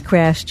 That's a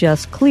crash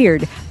just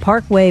cleared.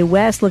 Parkway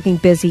West looking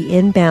busy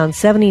inbound.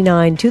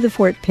 79 to the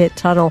Fort Pitt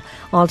Tunnel.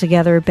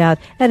 Altogether, about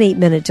an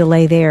 8-minute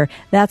delay there.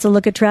 That's a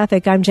look at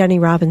traffic. I'm Jenny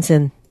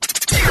Robinson.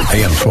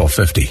 AM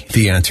 1250,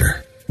 The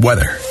Answer.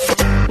 Weather.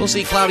 We'll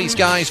see cloudy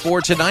skies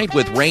for tonight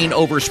with rain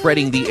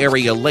overspreading the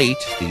area late.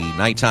 The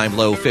nighttime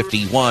low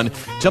 51.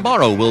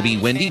 Tomorrow will be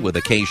windy with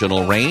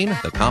occasional rain.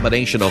 The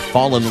combination of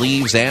fallen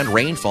leaves and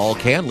rainfall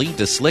can lead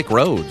to slick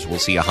roads. We'll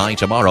see a high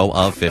tomorrow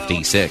of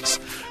 56.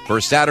 For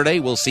Saturday,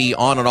 we'll see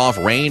on and off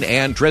rain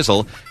and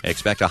drizzle.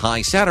 Expect a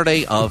high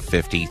Saturday of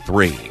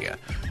 53.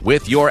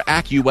 With your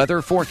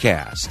AccuWeather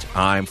forecast,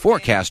 I'm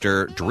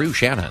forecaster Drew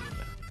Shannon.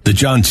 The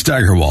John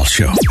Steigerwald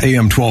Show.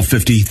 AM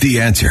 1250,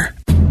 The Answer.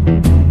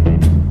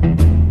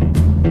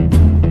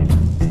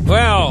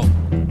 Well,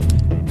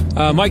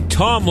 Mike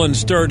Tomlin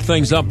stirred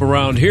things up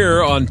around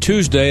here on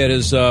Tuesday at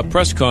his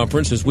press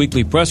conference, his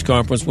weekly press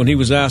conference, when he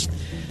was asked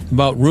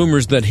about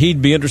rumors that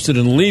he'd be interested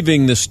in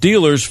leaving the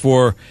Steelers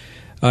for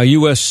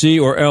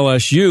USC or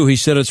LSU. He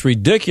said it's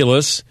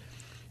ridiculous,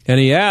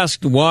 and he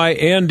asked why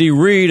Andy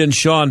Reid and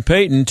Sean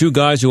Payton, two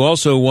guys who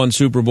also won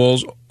Super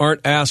Bowls,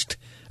 aren't asked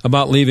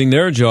about leaving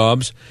their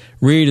jobs.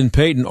 Reid and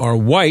Payton are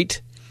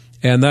white,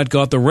 and that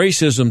got the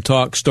racism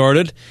talk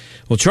started.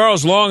 Well,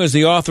 Charles Long is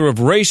the author of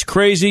Race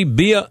Crazy,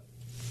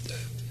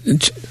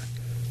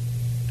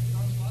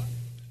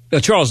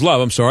 Charles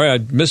Love, I'm sorry.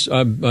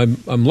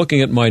 I'm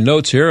looking at my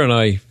notes here, and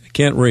I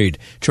can't read.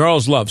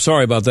 Charles Love,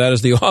 sorry about that,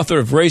 is the author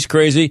of Race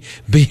Crazy,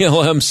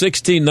 BLM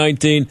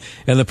 1619,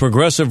 and the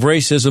Progressive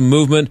Racism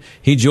Movement.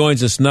 He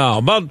joins us now.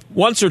 About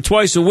once or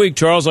twice a week,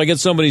 Charles, I get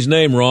somebody's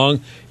name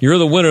wrong. You're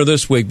the winner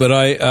this week, but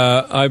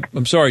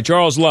I'm sorry.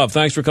 Charles Love,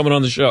 thanks for coming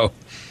on the show.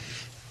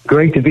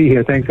 Great to be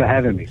here. Thanks for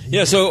having me.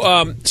 Yeah,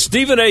 so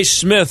Stephen A.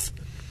 Smith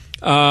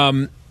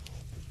claimed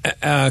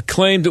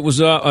it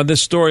was on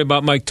this story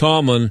about Mike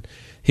Tomlin.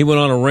 He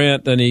went on a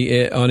rant on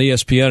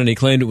ESPN, and he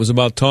claimed it was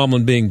about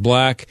Tomlin being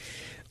black.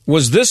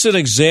 Was this an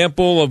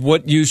example of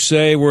what you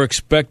say we're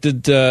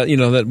expected,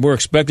 that we're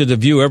expected to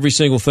view every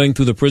single thing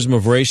through the prism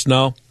of race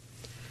now?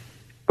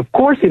 Of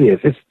course it is.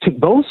 It's to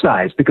both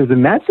sides, because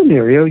in that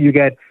scenario, you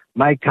got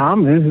Mike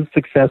Tomlin, who's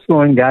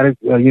successful and got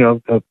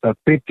a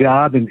big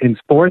job in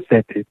sports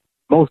that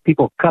most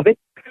people covet.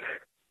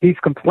 He's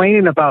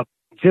complaining about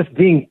just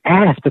being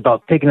asked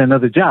about taking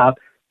another job.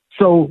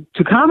 So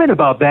to comment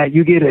about that,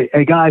 you get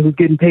a guy who's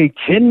getting paid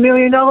 $10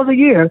 million a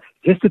year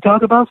just to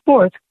talk about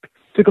sports,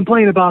 to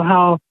complain about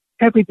how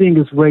everything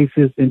is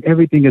racist and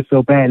everything is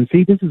so bad. And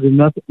see, this is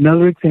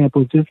another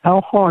example of just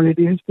how hard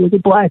it is for the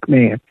black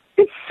man.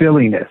 It's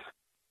silliness.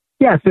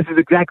 Yes, this is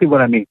exactly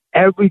what I mean.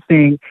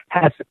 Everything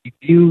has to be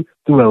viewed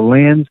through a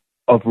lens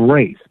of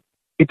race.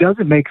 It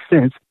doesn't make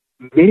sense.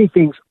 Many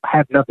things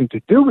have nothing to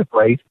do with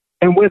race.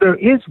 And where there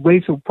is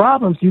racial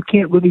problems, you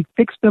can't really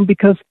fix them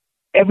because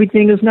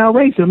everything is now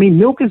racist. I mean,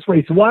 milk is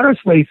racist, water is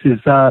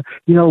racist,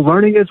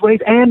 learning is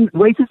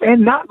racist,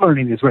 and not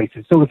learning is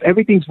racist. So if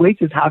everything's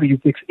racist, how do you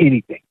fix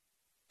anything?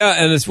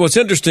 Yeah, and what's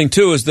interesting,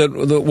 too, is that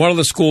one of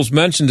the schools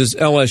mentioned is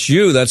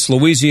LSU. That's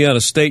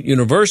Louisiana State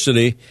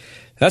University.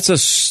 That's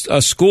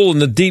a school in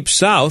the Deep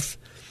South,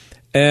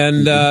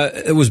 and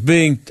it was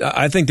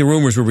I think the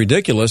rumors were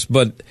ridiculous,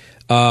 but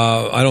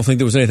I don't think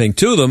there was anything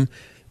to them.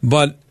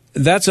 But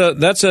that's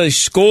a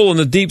school in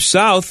the Deep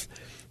South,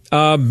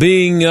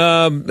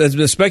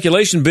 the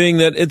speculation being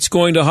that it's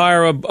going to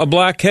hire a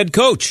black head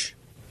coach.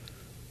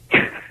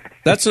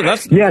 Yes,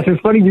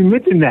 it's funny you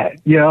mentioned that.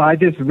 I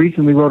just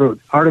recently wrote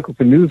an article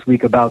for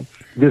Newsweek about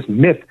this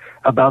myth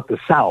about the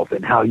South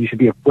and how you should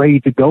be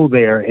afraid to go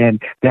there, and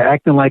they're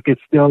acting like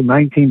it's still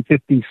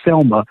 1950s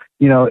Selma,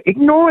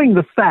 ignoring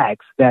the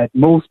facts that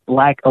most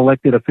black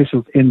elected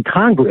officials in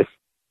Congress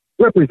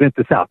represent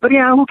the South. But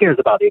who cares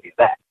about any of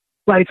that?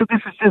 Right, so this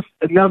is just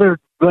another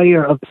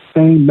layer of the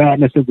same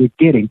madness that we're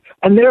getting.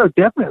 And there are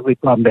definitely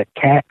problems,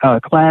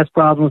 class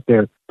problems,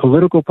 there are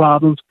political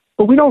problems,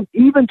 but we don't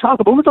even talk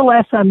about, when was the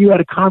last time you had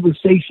a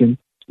conversation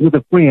with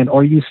a friend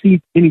or you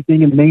see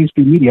anything in the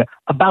mainstream media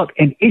about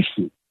an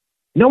issue?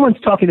 No one's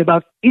talking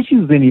about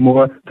issues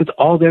anymore because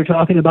all they're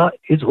talking about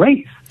is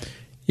race.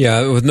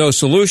 Yeah, with no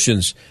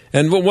solutions.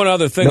 And one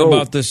other thing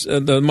about this,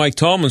 the Mike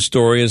Tomlin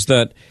story is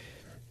that,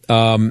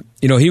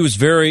 he was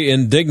very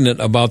indignant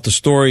about the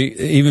story,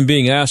 even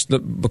being asked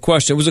the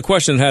question. It was a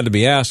question that had to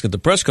be asked at the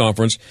press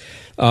conference,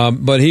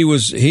 but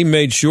he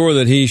made sure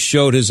that he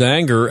showed his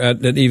anger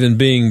at even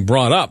being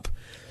brought up,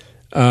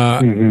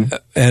 and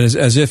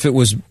as if it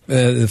was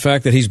the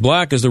fact that he's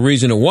black is the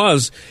reason it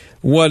was.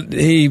 What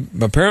he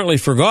apparently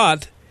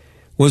forgot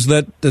was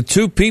that the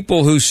two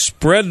people who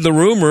spread the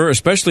rumor,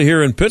 especially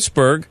here in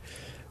Pittsburgh,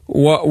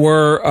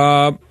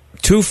 were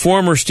two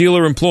former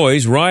Steeler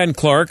employees, Ryan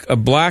Clark, a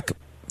black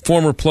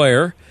former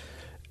player,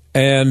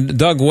 and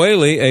Doug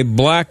Whaley, a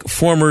black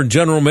former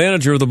general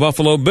manager of the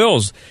Buffalo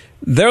Bills.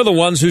 They're the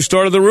ones who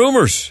started the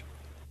rumors.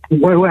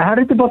 Wait, how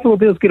did the Buffalo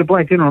Bills get a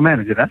black general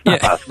manager? That's not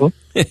possible.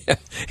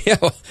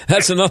 Well,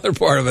 that's another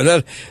part of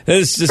it.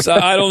 It's just,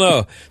 I don't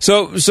know.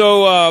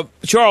 So,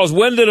 Charles,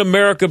 when did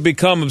America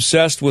become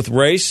obsessed with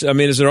race? I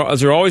mean, has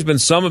there always been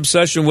some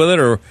obsession with it,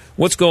 or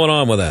what's going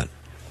on with that?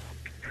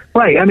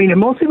 Right. I mean, and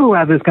most people who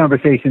have this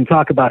conversation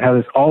talk about how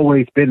it's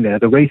always been there.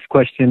 The race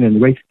question and the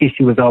race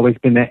issue has always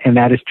been there, and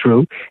that is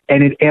true.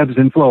 And it ebbs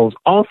and flows,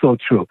 also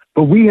true.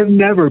 But we have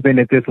never been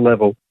at this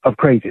level of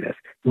craziness.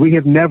 We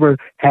have never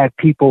had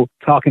people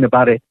talking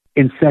about it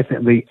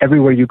incessantly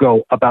everywhere you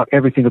go about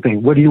every single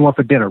thing. What do you want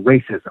for dinner?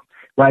 Racism,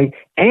 right?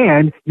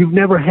 And we've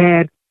never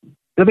had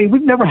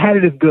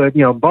it as good,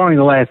 barring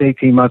the last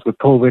 18 months with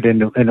COVID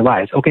and the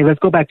riots. Okay, let's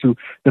go back to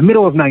the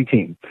middle of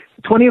 2019.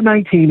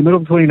 The middle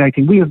of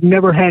 2019, we have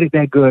never had it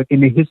that good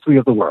in the history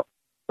of the world,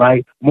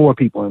 right? More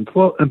people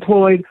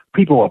employed.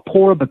 People are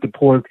poor, but the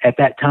poor at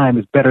that time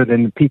is better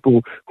than the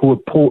people who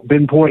have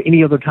been poor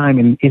any other time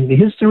in the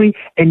history.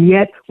 And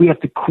yet we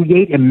have to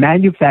create and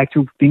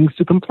manufacture things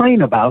to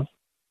complain about.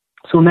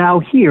 So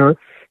now here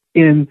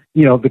in,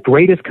 the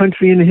greatest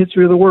country in the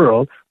history of the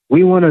world,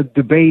 we want to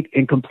debate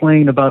and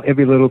complain about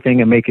every little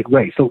thing and make it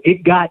race. So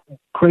it got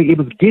crazy. It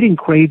was getting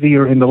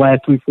crazier in the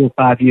last 3, 4,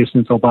 5 years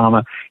since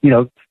Obama.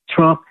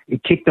 Trump,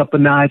 it kicked up a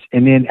notch,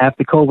 and then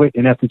after COVID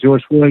and after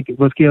George Floyd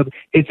was killed,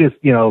 it just,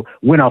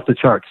 went off the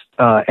charts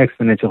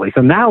exponentially.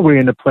 So now we're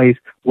in a place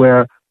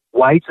where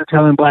whites are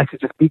telling blacks to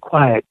just be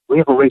quiet. We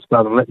have a race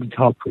problem. Let me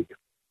talk to you,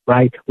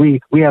 right?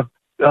 We have,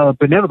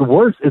 but never the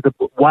worst is the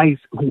whites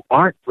who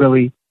aren't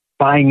really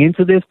buying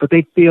into this, but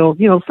they feel,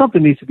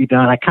 something needs to be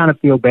done. I kind of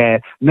feel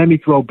bad. Let me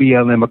throw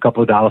BLM a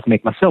couple of dollars to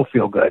make myself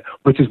feel good,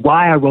 which is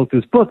why I wrote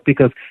this book,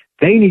 because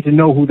they need to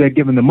know who they're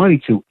giving the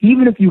money to.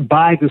 Even if you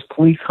buy this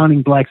police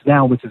hunting blacks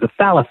down, which is a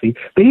fallacy,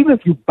 but even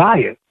if you buy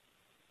it,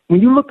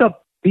 when you look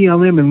up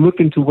BLM and look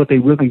into what they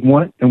really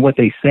want and what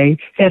they say,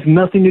 it has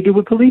nothing to do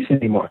with police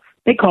anymore.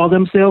 They call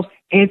themselves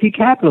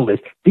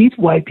anti-capitalist. These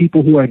white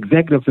people who are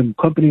executives in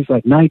companies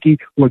like Nike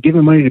who are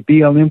giving money to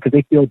BLM because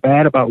they feel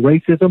bad about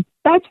racism,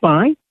 that's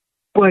fine.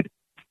 But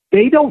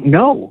they don't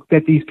know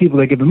that these people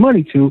they're giving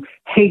money to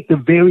hate the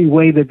very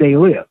way that they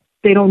live.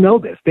 They don't know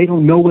this. They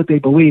don't know what they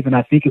believe, and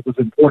I think it was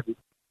important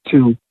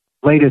to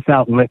lay this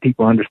out and let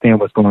people understand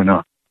what's going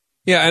on.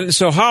 Yeah, and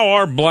so how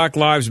are Black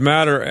Lives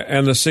Matter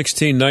and the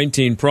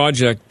 1619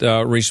 Project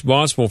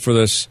responsible for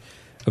this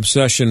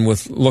obsession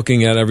with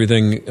looking at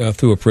everything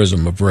through a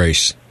prism of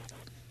race?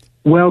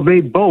 Well,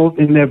 they both,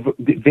 in their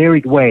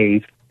varied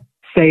ways,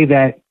 say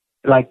that,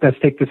 like, let's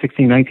take the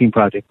 1619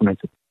 Project, for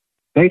instance.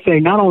 They say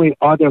not only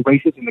are there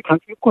races in the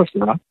country, of course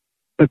there are,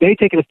 but they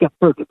take it a step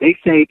further. They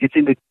say it's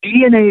in the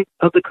DNA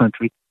of the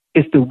country.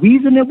 It's the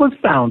reason it was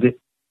founded,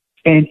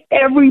 and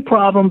every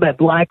problem that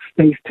blacks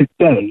face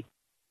today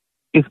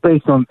is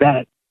based on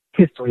that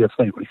history of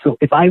slavery. So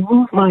if I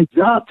lose my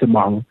job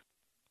tomorrow,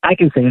 I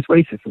can say it's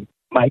racism.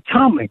 Mike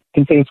Tomlin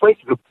can say it's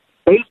racism.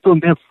 Based on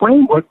their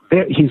framework,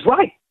 he's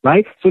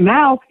right? So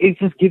now it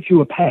just gives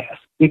you a pass.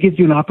 It gives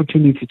you an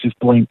opportunity to just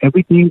blame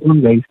everything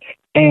on race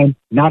and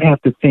not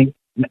have to think,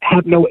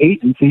 have no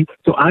agency.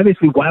 So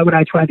obviously, why would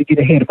I try to get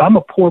ahead? If I'm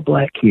a poor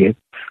black kid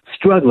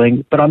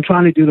struggling, but I'm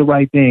trying to do the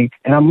right thing,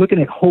 and I'm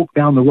looking at hope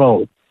down the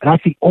road, and I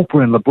see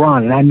Oprah and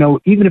LeBron, and I know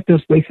even if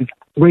there's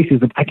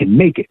racism, I can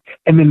make it.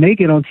 And then they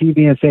get on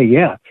TV and say,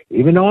 yeah,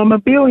 even though I'm a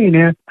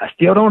billionaire, I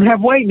still don't have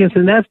whiteness,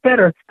 and that's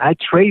better. I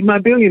trade my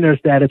billionaire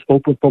status,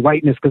 Oprah, for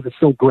whiteness because it's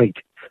so great.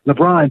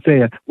 LeBron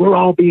saying, we're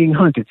all being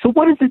hunted. So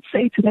what does it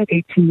say to that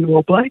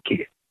 18-year-old black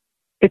kid?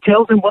 It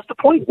tells him, what's the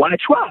point? Why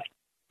try?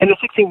 And the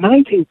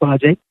 1619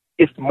 Project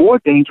is more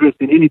dangerous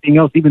than anything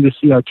else, even the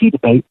CRT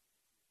debate,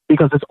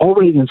 because it's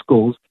already in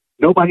schools.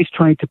 Nobody's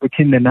trying to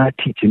pretend they're not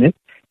teaching it.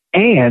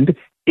 And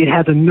it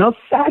has enough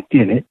fact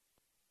in it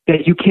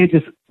that you can't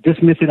just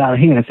dismiss it out of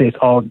hand and say it's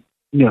all,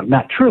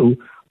 not true.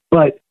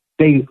 But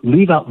they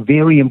leave out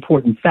very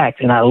important facts,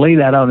 and I lay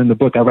that out in the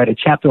book. I write a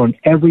chapter on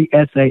every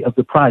essay of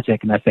the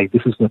project, and I say,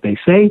 this is what they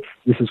say,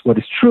 this is what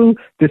is true,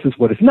 this is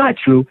what is not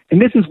true,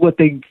 and this is what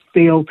they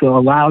fail to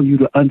allow you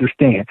to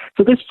understand.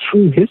 So this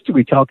true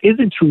history talk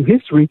isn't true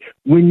history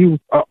when you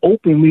are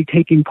openly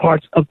taking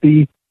parts of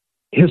the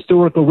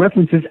historical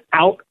references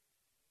out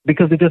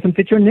because it doesn't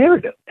fit your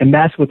narrative. And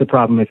that's what the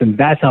problem is, and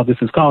that's how this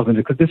is causing it,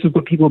 because this is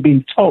what people are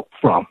being taught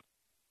from.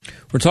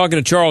 We're talking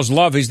to Charles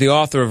Love. He's the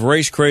author of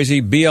Race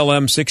Crazy,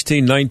 BLM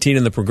 1619,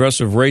 and the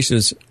Progressive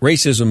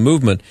Racism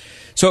Movement.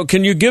 So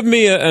can you give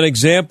me an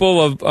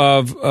example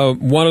of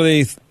one of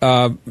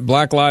the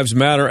Black Lives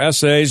Matter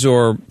essays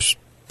or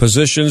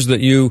positions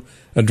that you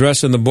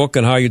address in the book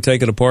and how you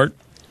take it apart?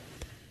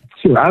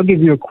 Sure. I'll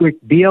give you a quick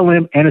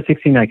BLM and a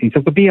 1619.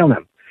 So for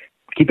BLM,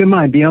 keep in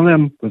mind,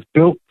 BLM was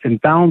built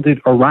and founded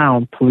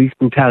around police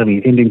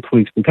brutality, ending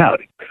police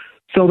brutality.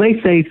 So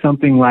they say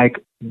something like,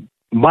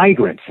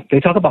 migrants. They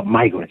talk about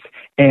migrants.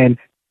 And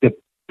the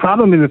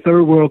problem in the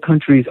third world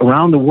countries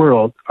around the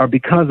world are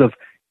because of,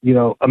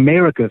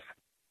 America's,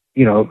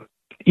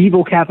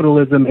 evil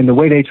capitalism and the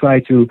way they try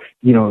to,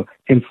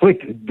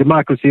 inflict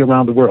democracy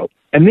around the world.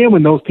 And then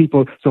when those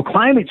people, so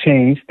climate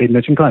change, they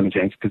mentioned climate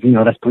change because,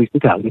 that's police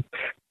brutality.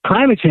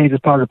 Climate change is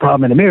part of the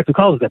problem, and America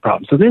causes that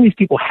problem. So then these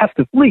people have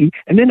to flee,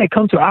 and then they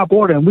come to our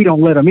border and we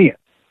don't let them in.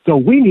 So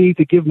we need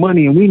to give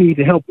money and we need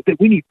to help.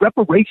 We need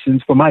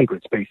reparations for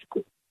migrants,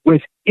 basically.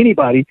 Which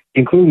anybody,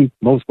 including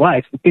most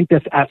blacks, think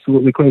that's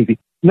absolutely crazy.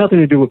 Nothing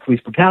to do with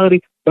police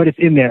brutality, but it's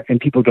in there and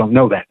people don't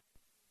know that.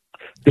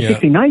 The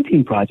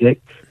 1619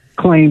 Project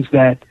claims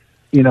that,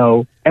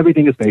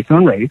 everything is based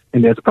on race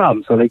and there's a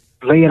problem. So they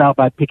lay it out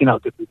by picking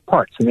out different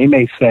parts. And they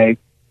may say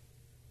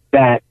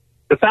that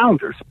the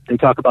founders, they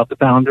talk about the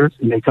founders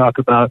and they talk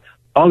about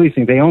all these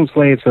things. They own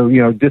slaves, so,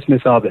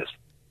 dismiss all this,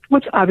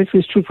 which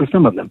obviously is true for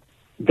some of them.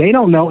 They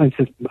don't know, and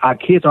since our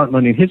kids aren't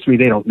learning history,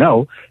 they don't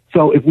know.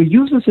 So if we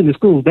use this in the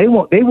schools, they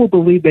will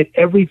believe that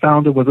every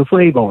founder was a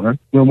slave owner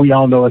when we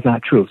all know it's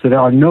not true. So there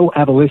are no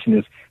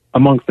abolitionists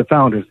amongst the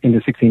founders in the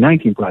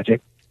 1619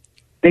 Project.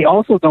 They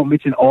also don't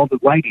mention all the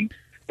writings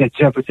that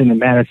Jefferson and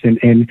Madison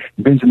and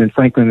Benjamin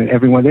Franklin and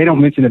everyone, they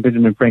don't mention that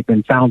Benjamin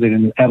Franklin founded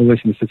an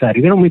abolitionist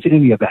society. They don't mention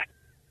any of that.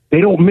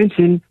 They don't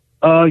mention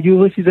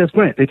Ulysses S.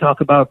 Grant. They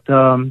talk about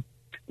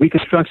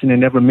Reconstruction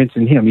and never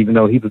mention him, even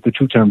though he was the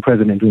two-term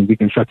president during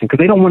Reconstruction,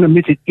 because they don't want to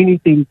mention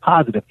anything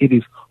positive. It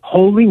is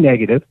wholly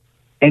negative,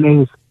 and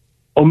it is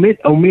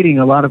omitting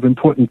a lot of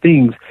important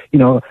things,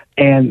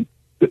 and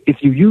if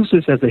you use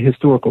this as a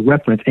historical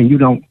reference and you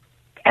don't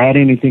add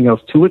anything else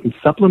to it and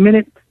supplement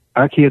it,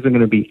 our kids are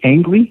going to be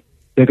angry,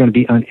 they're going to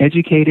be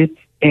uneducated,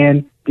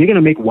 and you're going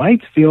to make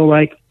whites feel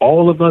like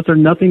all of us are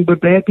nothing but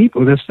bad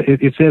people.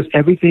 It says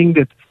everything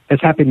that has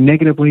happened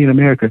negatively in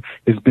America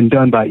has been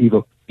done by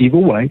evil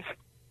whites,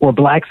 or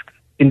blacks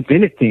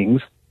invented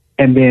things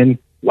and then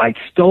whites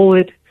stole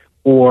it,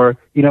 or,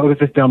 it was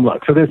just dumb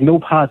luck. So there's no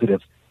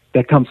positives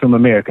that comes from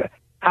America.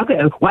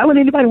 Why would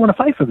anybody want to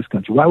fight for this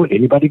country? Why would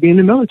anybody be in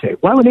the military?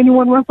 Why would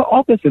anyone run for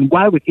office? And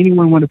why would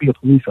anyone want to be a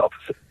police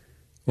officer?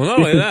 Well, not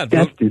only that,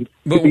 destined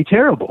to be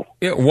terrible.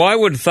 Yeah, why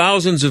would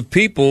thousands of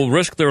people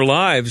risk their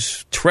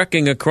lives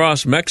trekking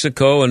across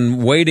Mexico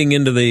and wading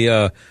into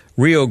the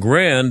Rio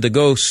Grande to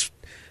go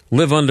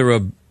live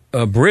under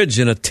a bridge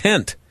in a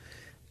tent?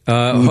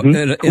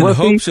 in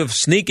hopes of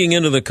sneaking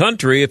into the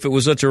country. If it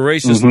was such a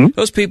racist,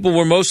 those people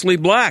were mostly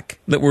black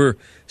that were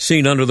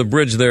seen under the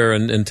bridge there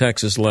in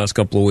Texas the last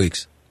couple of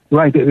weeks.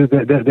 Right,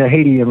 the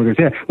Haiti immigrants.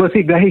 Yeah. Well,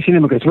 see, the Haitian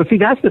immigrants. Well, see,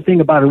 that's the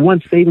thing about it.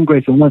 One saving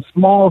grace and one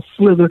small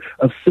slither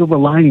of silver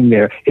lining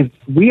there is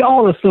we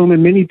all assume,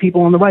 and many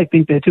people on the right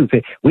think that too,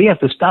 say we have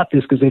to stop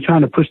this because they're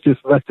trying to push this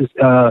leftist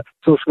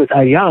socialist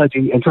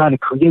ideology and trying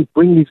to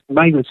bring these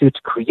migrants here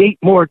to create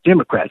more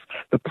Democrats.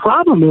 The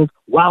problem is,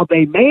 while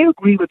they may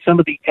agree with some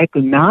of the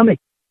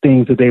economic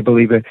things that they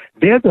believe in,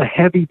 there's a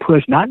heavy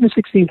push, not in the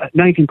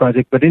 1619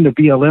 Project, but in the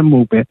BLM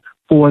movement,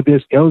 for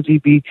this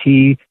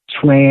LGBT,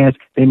 trans,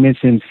 they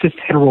mentioned cis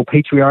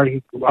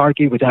heteropatriarchy,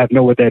 which I have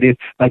know what that is,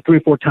 like 3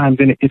 or 4 times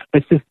in it. It's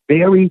this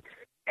very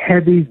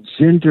heavy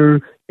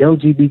gender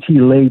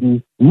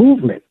LGBT-laden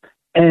movement.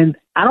 And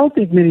I don't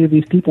think many of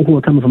these people who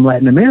are coming from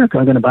Latin America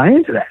are going to buy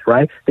into that,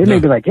 right? They may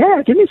be like,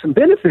 yeah, give me some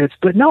benefits,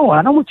 but no,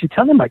 I don't want you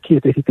telling my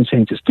kid that he can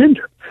change his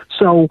gender.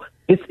 So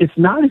it's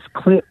not as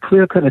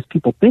clear-cut as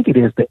people think it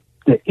is.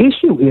 The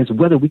issue is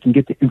whether we can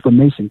get the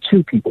information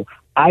to people.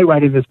 I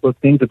write in this book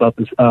things about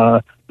this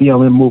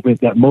BLM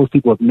movement that most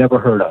people have never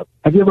heard of.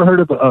 Have you ever heard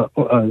of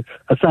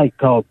a site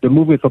called the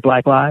Movement for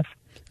Black Lives?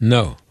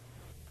 No.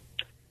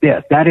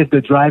 Yes, that is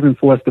the driving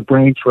force, the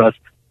brain trust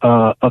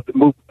of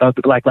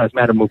the Black Lives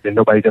Matter movement.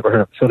 Nobody's ever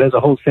heard of it. So there's a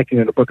whole section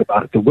in the book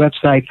about it. The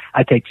website,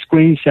 I take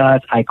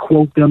screenshots, I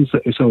quote them,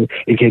 so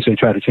in case they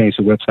try to change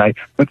the website.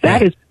 But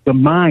that is the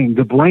mind,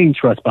 the brain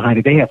trust behind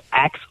it. They have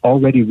acts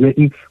already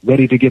written,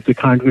 ready to give to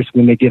Congress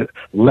when they get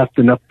left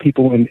enough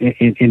people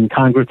in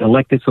Congress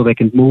elected so they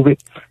can move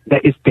it.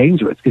 That is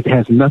dangerous. It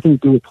has nothing to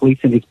do with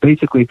policing. It's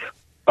basically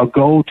a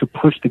goal to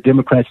push the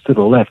Democrats to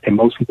the left, and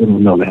most people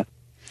don't know that.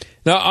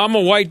 Now, I'm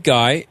a white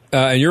guy,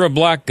 and you're a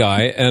black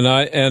guy, and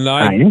I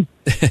am.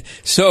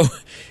 So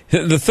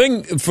the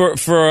thing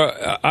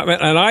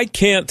and I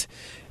can't.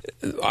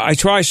 I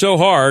try so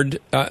hard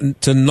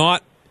to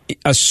not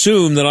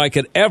assume that I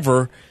could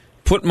ever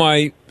put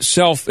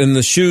myself in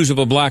the shoes of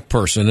a black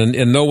person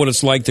and know what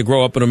it's like to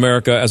grow up in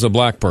America as a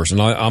black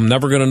person. I'm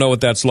never going to know what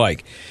that's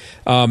like.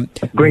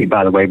 Great,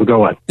 by the way, but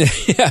go on.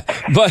 Yeah,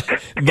 but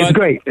it's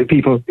great,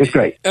 people. It's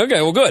great.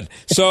 Okay, well, good.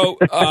 So,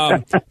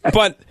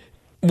 but.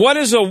 What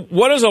is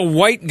a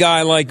white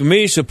guy like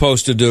me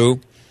supposed to do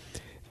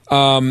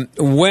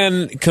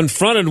when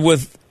confronted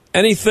with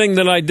anything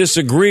that I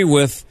disagree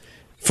with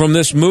from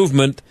this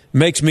movement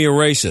makes me a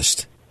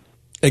racist?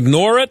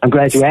 Ignore it? I'm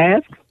glad you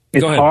asked.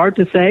 It's hard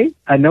to say.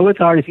 I know it's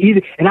hard. It's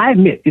easy. And I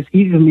admit, it's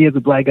easy for me as a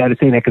black guy to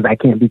say that because I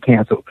can't be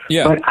canceled.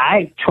 Yeah. But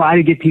I try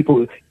to get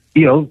people,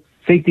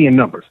 safety in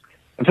numbers.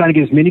 I'm trying to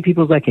get as many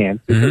people as I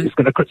can. Mm-hmm. It's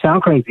going to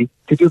sound crazy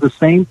to do the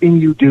same thing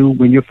you do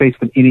when you're faced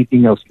with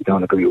anything else you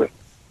don't agree with.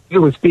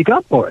 You would speak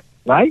up for it,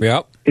 right?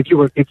 Yep. If you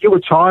were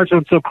charged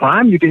with some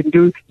crime you didn't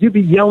do, you'd be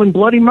yelling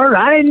bloody murder.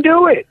 I didn't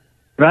do it,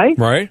 right?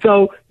 Right.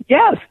 So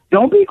yes,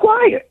 don't be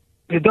quiet.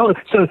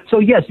 So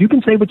yes, you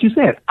can say what you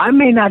said. I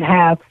may not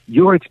have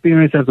your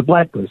experience as a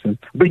black person,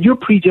 but you're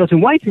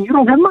prejudging whites and you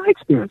don't have my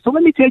experience. So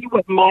let me tell you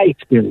what my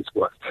experience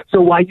was.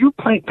 So while you're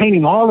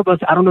painting all of us,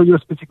 I don't know your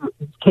specific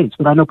case,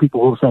 but I know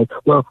people who will say,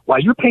 well, while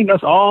you're painting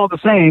us all the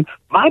same,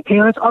 my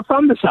parents are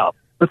from the South.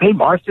 But they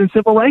marched in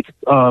civil rights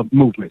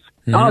movements.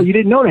 Mm-hmm. Oh, you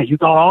didn't know that. You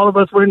thought all of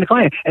us were in the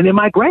Klan. And then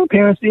my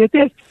grandparents did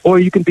this. Or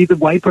you can be the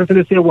white person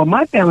that said, well,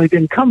 my family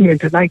didn't come here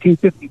until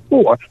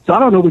 1954, so I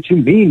don't know what you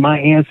mean my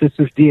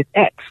ancestors did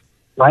X,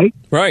 right?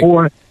 Right.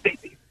 Or,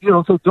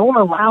 so don't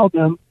allow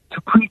them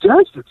to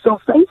prejudge it. So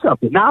say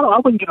something. Now, I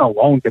wouldn't get a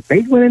long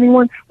debate with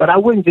anyone, but I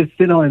wouldn't just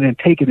sit on it and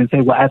take it and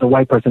say, well, as a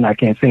white person, I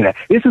can't say that.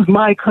 This is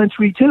my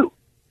country, too.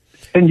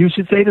 And you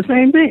should say the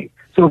same thing.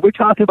 So if we're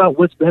talking about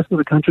what's best for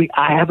the country,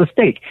 I have a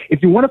stake.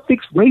 If you want to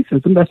fix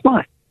racism, that's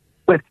fine.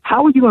 But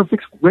how are you going to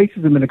fix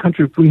racism in a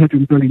country of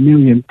 330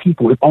 million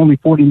people if only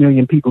 40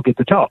 million people get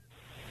to talk?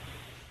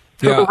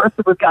 So the rest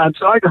of us, I'm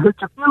sorry to hurt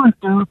your feelings,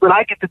 dude, but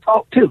I get to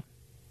talk too.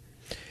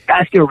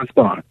 That's your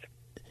response.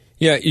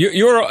 Yeah,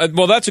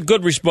 well, that's a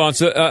good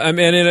response. I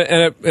mean,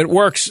 and it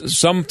works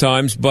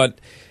sometimes, but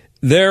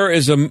there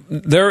is a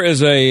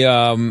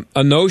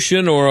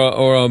notion or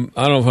a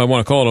I don't know if I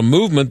want to call it a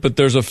movement, but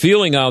there's a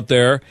feeling out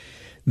there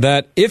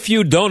that if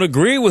you don't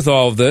agree with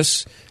all of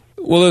this,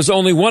 well, there's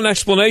only one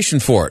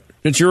explanation for it.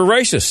 That you're a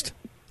racist.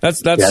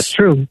 That's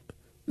true.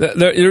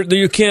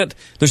 You can't.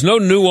 There's no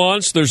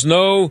nuance. There's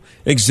no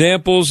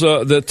examples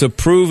to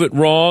prove it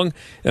wrong.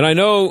 And I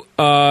know,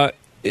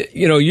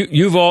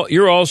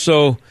 you're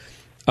also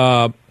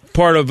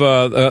part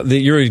of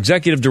you're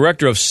executive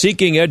director of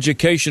Seeking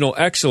Educational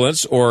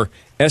Excellence, or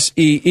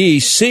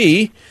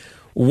SEEC.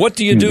 What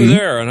do you do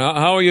there, and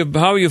how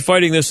are you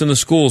fighting this in the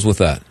schools with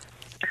that?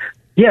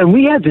 Yeah,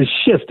 we had to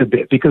shift a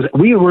bit because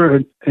we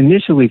were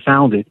initially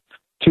founded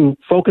to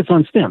focus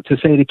on STEM, to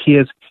say to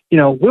kids,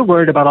 we're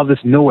worried about all this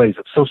noise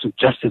of social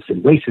justice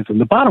and racism.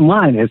 The bottom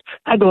line is,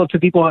 I go up to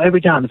people every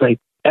time and say,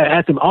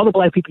 ask them, all the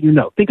black people you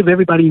know, think of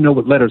everybody you know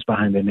with letters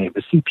behind their name,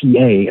 a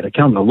CPA, an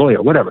accountant, a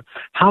lawyer, whatever.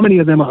 How many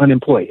of them are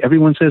unemployed?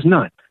 Everyone says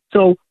none.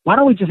 So why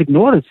don't we just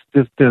ignore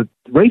the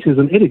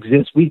racism? It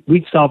exists.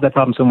 We solve that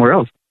problem somewhere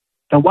else.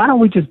 And why don't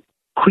we just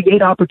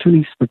create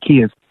opportunities for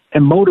kids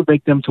and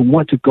motivate them to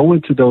want to go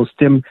into those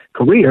STEM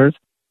careers,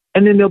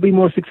 and then they'll be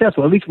more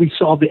successful. At least we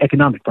solved the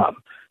economic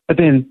problem. But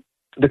then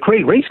the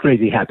race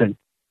crazy happened,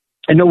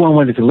 and no one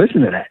wanted to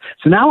listen to that.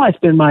 So now I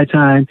spend my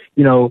time,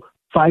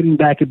 fighting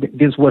back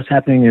against what's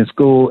happening in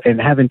school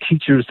and having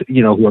teachers,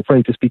 who are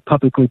afraid to speak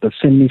publicly but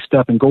send me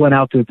stuff, and going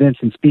out to events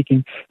and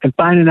speaking and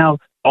finding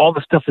out all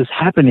the stuff that's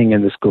happening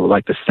in the school,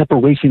 like the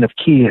separation of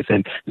kids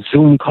and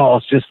Zoom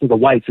calls just for the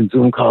whites and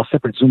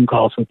separate Zoom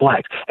calls for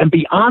blacks. And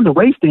beyond the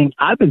race thing,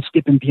 I've been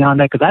skipping beyond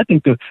that because I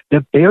think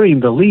they're burying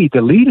the lead. The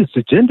lead is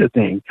the gender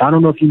thing. I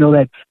don't know if you know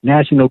that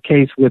national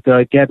case with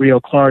Gabrielle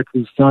Clark,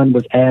 whose son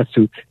was asked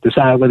to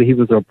decide whether he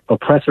was an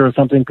oppressor or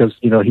something because,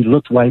 he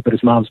looked white, but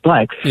his mom's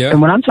black. Yeah.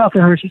 And when I'm talking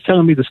to her, she's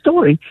telling me the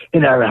story,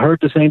 and I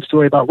heard the same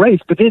story about race,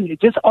 but then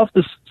just off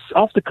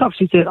the cuff,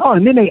 she said,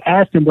 and then they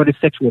asked him what his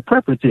sexual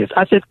preference is.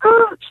 I said,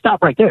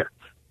 stop right there.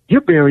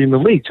 You're burying the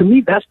lead. To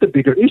me, that's the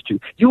bigger issue.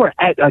 You are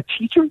at a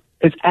teacher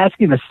is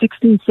asking a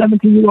 16,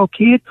 17-year-old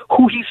kid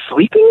who he's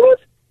sleeping with?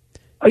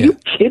 Are you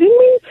kidding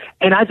me?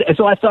 And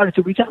so I started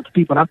to reach out to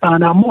people, and I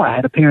found out more. I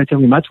had a parent tell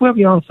me my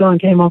 12-year-old son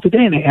came on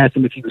today, and they asked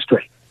him if he was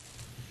straight.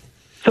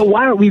 So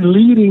why aren't we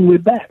leading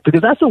with that? Because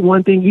that's the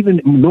one thing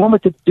even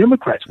normative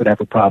Democrats would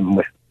have a problem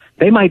with.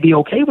 They might be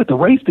okay with the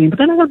race thing, but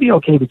they're not going to be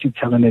okay with you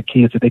telling their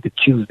kids that they could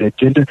choose their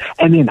gender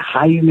and then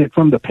hiding it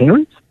from the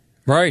parents.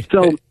 Right.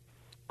 So,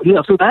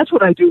 so that's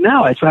what I do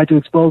now. I try to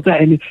expose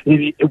that. And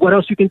what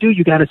else you can do?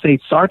 You got to say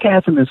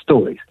sarcasm and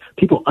stories.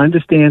 People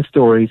understand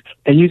stories,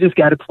 and you just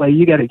got to play.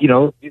 You got to,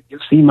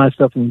 you've seen my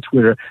stuff on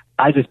Twitter.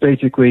 I just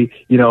basically,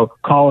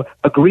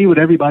 agree with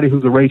everybody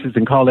who's a racist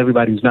and call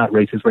everybody who's not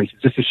racist,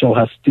 just to show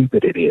how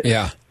stupid it is.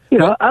 Yeah.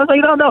 I was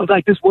like, no,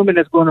 like this woman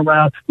that's going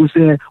around who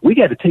said, we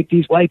got to take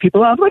these white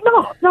people out. I was like,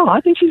 no,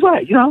 I think she's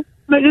right.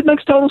 It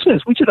makes total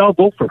sense. We should all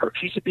vote for her.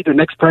 She should be the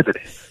next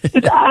president.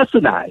 It's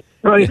asinine,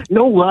 right?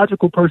 No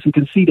logical person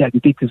can see that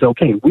and think it's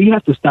okay. We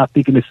have to stop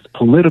thinking this is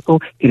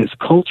political. It is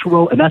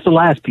cultural. And that's the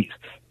last piece.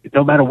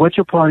 No matter what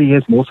your party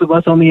is, most of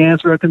us on the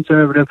answer are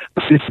conservative,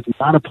 but this is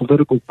not a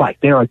political fight.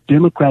 There are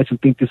Democrats who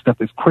think this stuff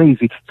is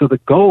crazy. So the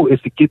goal is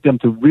to get them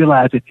to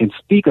realize it and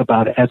speak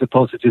about it as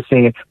opposed to just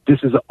saying this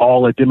is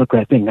all a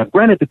Democrat thing. Now,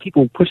 granted, the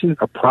people pushing it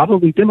are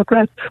probably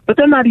Democrats, but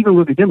they're not even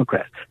really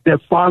Democrats. They're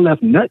far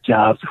left nut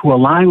jobs who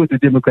align with the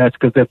Democrats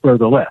because they're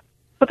further left.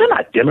 But they're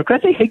not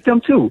Democrats. They hate them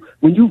too.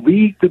 When you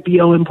read the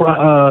BLM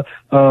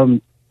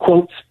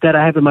quotes that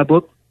I have in my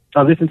book,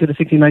 Listen to the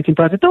 1619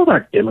 Project, those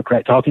aren't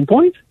Democrat talking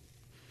points.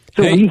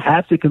 So we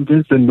have to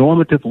convince the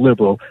normative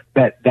liberal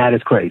that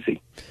is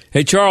crazy.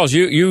 Hey, Charles,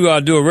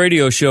 you do a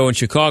radio show in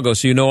Chicago,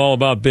 so you know all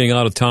about being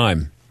out of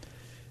time.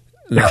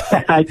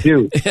 I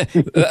do.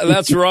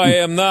 That's where I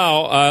am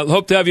now. I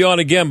hope to have you on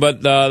again,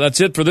 but that's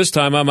it for this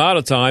time. I'm out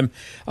of time.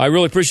 I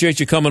really appreciate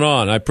you coming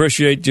on. I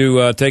appreciate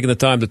you taking the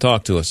time to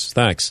talk to us.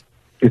 Thanks.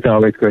 It's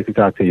always great to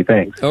talk to you.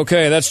 Thanks.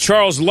 Okay, that's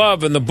Charles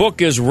Love, and the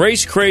book is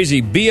Race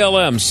Crazy,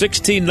 BLM,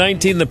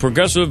 1619, The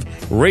Progressive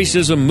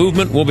Racism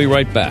Movement. We'll be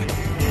right back.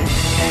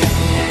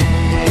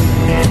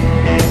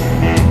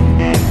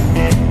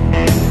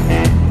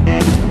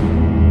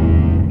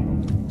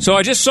 So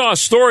I just saw a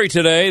story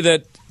today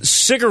that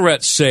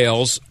cigarette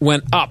sales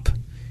went up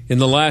in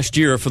the last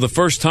year for the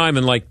first time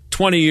in like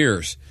 20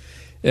 years.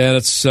 And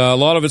it's a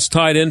lot of it's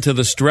tied into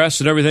the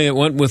stress and everything that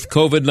went with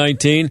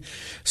COVID-19.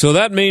 So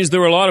that means there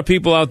were a lot of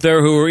people out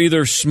there who are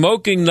either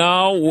smoking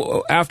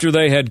now after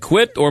they had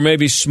quit or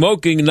maybe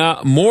smoking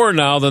more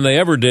now than they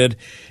ever did.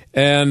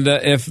 And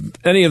if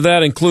any of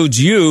that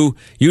includes you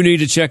need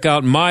to check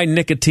out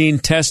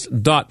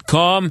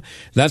mynicotinetest.com.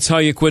 That's how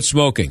you quit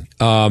smoking.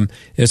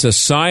 It's a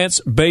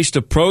science-based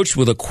approach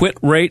with a quit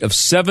rate of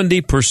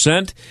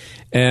 70%.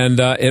 And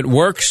it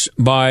works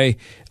by,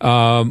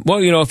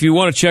 if you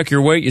want to check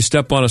your weight, you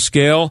step on a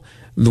scale.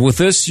 With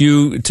this,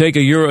 you take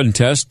a urine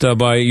test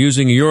by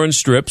using urine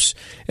strips,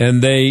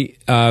 and they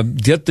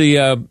get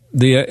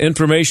the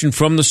information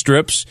from the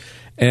strips,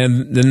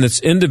 and then it's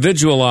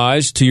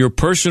individualized to your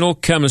personal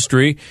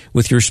chemistry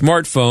with your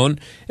smartphone,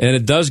 and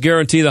it does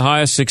guarantee the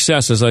highest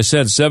success, as I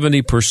said,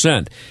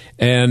 70%.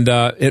 And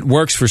it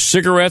works for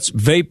cigarettes,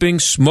 vaping,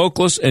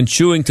 smokeless, and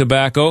chewing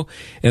tobacco.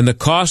 And the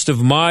cost of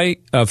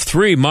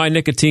three My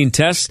Nicotine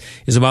tests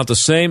is about the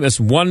same as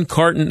 1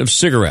 carton of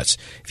cigarettes.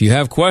 If you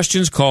have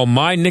questions, call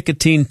My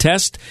Nicotine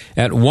Test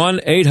at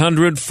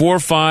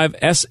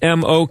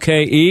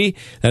 1-800-45-SMOKE.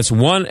 That's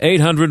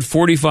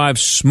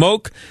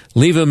 1-800-45-SMOKE.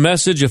 Leave a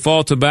message if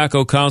all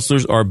tobacco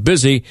counselors are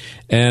busy.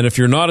 And if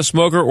you're not a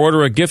smoker,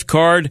 order a gift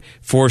card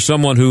for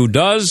someone who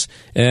does.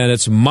 And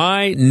it's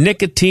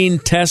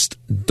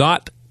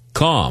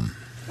mynicotinetest.com.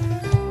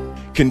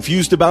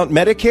 Confused about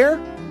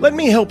Medicare? Let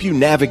me help you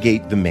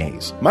navigate the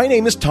maze. My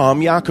name is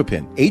Tom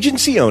Jakopin,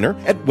 agency owner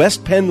at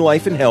West Penn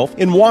Life and Health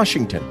in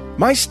Washington.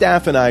 My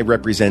staff and I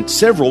represent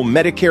several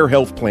Medicare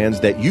health plans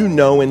that you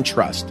know and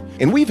trust,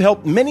 and we've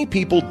helped many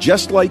people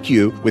just like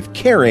you with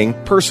caring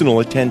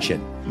personal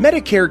attention.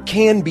 Medicare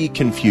can be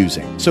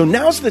confusing, so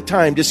now's the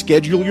time to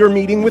schedule your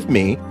meeting with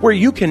me where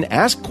you can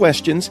ask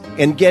questions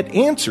and get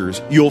answers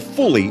you'll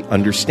fully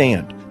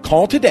understand.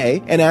 Call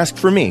today and ask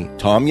for me,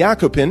 Tom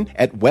Jacopin,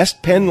 at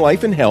West Penn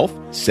Life and Health,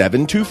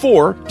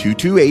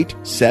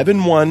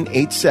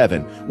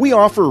 724-228-7187. We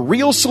offer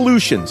real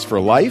solutions for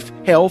life,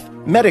 health,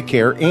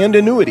 Medicare, and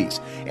annuities.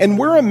 And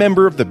we're a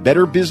member of the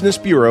Better Business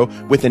Bureau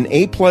with an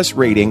A+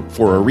 rating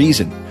for a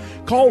reason.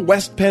 Call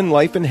West Penn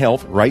Life and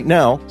Health right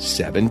now,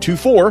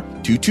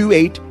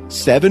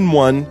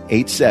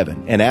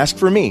 724-228-7187, and ask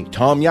for me,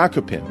 Tom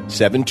Jacopin,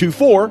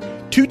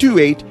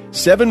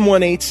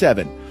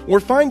 724-228-7187, or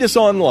find us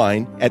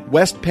online at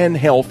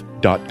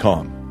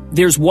westpennhealth.com.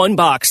 There's one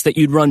box that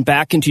you'd run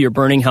back into your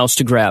burning house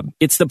to grab.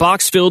 It's the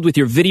box filled with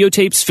your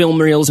videotapes,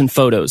 film reels, and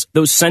photos.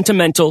 Those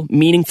sentimental,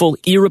 meaningful,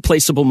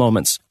 irreplaceable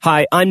moments.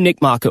 Hi, I'm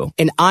Nick Mako.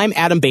 And I'm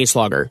Adam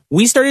Baselogger.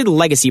 We started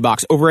Legacy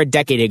Box over a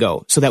decade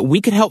ago so that we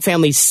could help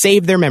families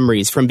save their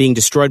memories from being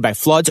destroyed by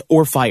floods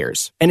or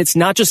fires. And it's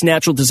not just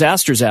natural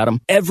disasters,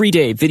 Adam. Every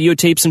day,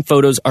 videotapes and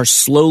photos are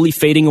slowly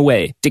fading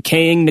away,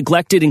 decaying,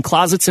 neglected in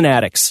closets and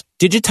attics.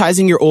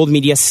 Digitizing your old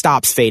media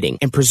stops fading,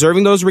 and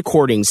preserving those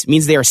recordings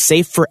means they are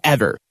safe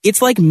forever. It's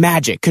like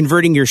magic,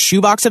 converting your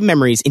shoebox of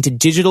memories into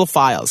digital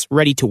files,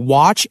 ready to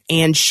watch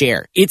and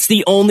share. It's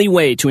the only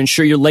way to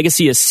ensure your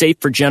legacy is safe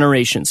for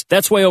generations.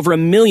 That's why over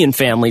 1 million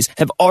families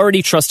have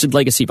already trusted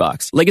Legacy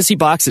Box. Legacy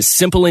Box is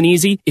simple and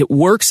easy, it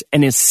works,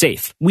 and is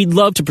safe. We'd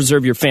love to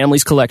preserve your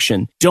family's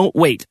collection. Don't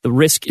wait. The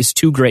risk is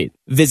too great.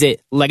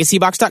 Visit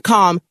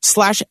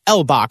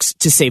legacybox.com/LBox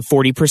to save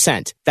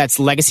 40%. That's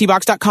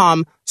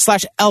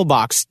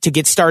legacybox.com/LBox to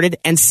get started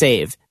and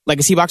save.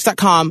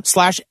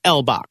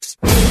 legacybox.com/LBox.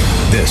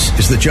 This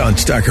is the John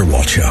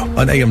Steigerwald Show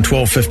on AM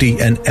 1250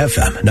 and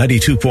FM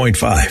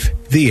 92.5.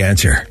 The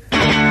Answer.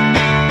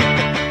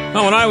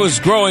 Now, when I was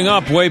growing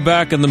up way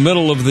back in the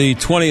middle of the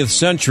 20th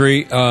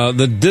century,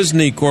 the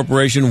Disney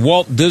Corporation,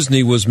 Walt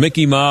Disney, was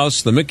Mickey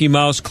Mouse, the Mickey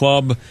Mouse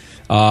Club.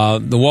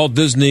 The Walt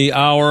Disney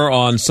Hour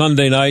on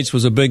Sunday nights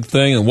was a big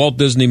thing, and Walt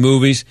Disney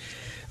movies.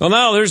 Well,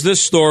 now there's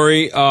this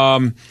story.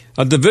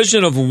 A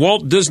division of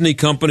Walt Disney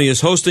Company is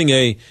hosting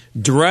a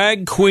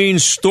drag queen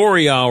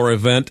story hour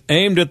event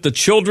aimed at the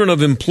children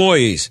of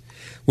employees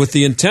with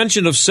the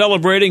intention of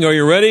celebrating, are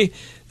you ready,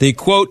 the,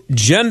 quote,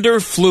 gender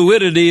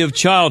fluidity of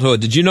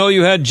childhood. Did you know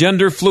you had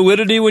gender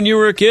fluidity when you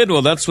were a kid?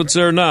 Well, that's what's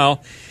there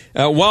now.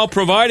 While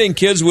providing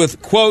kids with,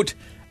 quote,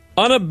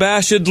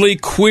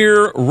 unabashedly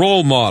queer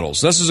role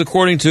models. This is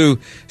according to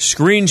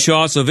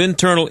screenshots of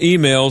internal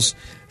emails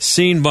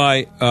seen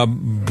by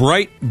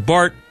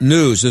Breitbart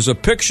News. There's a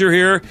picture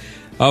here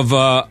of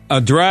a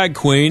drag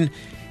queen.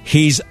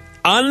 He's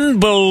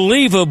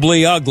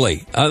unbelievably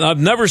ugly. I've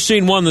never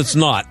seen one that's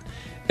not.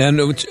 And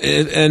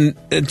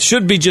it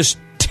should be just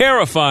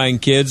terrifying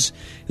kids.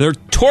 They're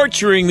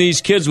torturing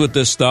these kids with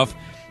this stuff,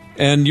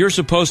 and you're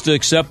supposed to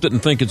accept it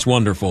and think it's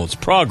wonderful. It's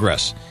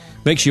progress.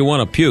 Makes you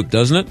want to puke,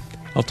 doesn't it?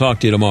 I'll talk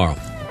to you tomorrow.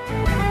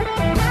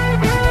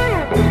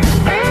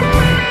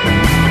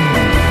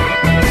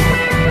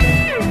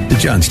 The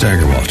John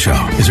Steigerwald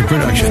Show is a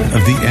production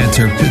of The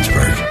Answer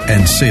Pittsburgh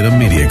and Salem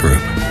Media Group.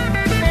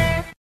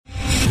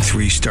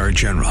 3-star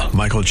General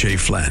Michael J.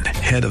 Flynn,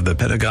 head of the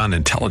Pentagon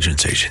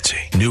Intelligence Agency,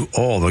 knew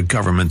all the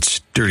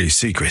government's dirty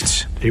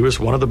secrets. He was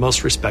one of the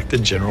most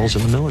respected generals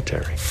in the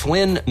military.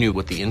 Flynn knew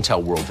what the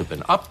intel world had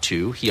been up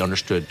to. He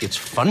understood its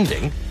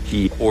funding.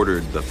 He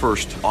ordered the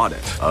first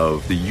audit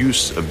of the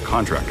use of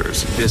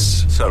contractors.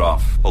 This set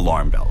off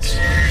alarm bells.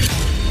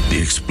 The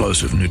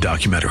explosive new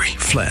documentary,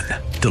 Flynn,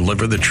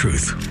 Deliver the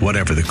Truth,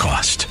 Whatever the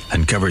Cost,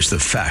 uncovers the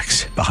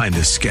facts behind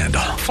this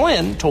scandal.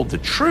 Flynn told the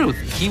truth.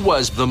 He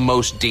was the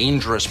most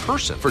dangerous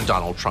person for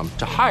Donald Trump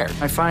to hire.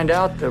 I find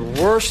out the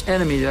worst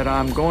enemy that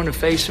I'm going to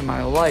face in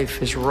my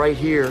life is right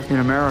here in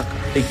America.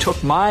 They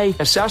took my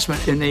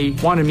assessment and they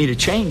wanted me to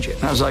change it.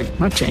 And I was like, I'm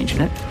not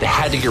changing it. They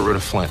had to get rid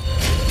of Flynn.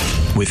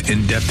 With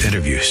in-depth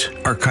interviews,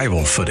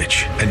 archival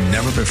footage, and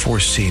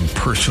never-before-seen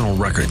personal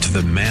records of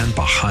the man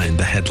behind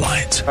the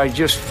headlines. I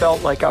just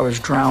felt like I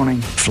was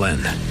drowning. Flynn,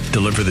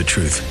 Deliver the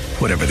Truth,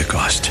 Whatever the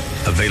Cost.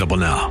 Available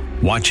now.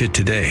 Watch it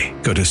today.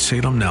 Go to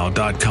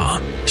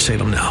salemnow.com.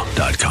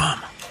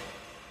 salemnow.com.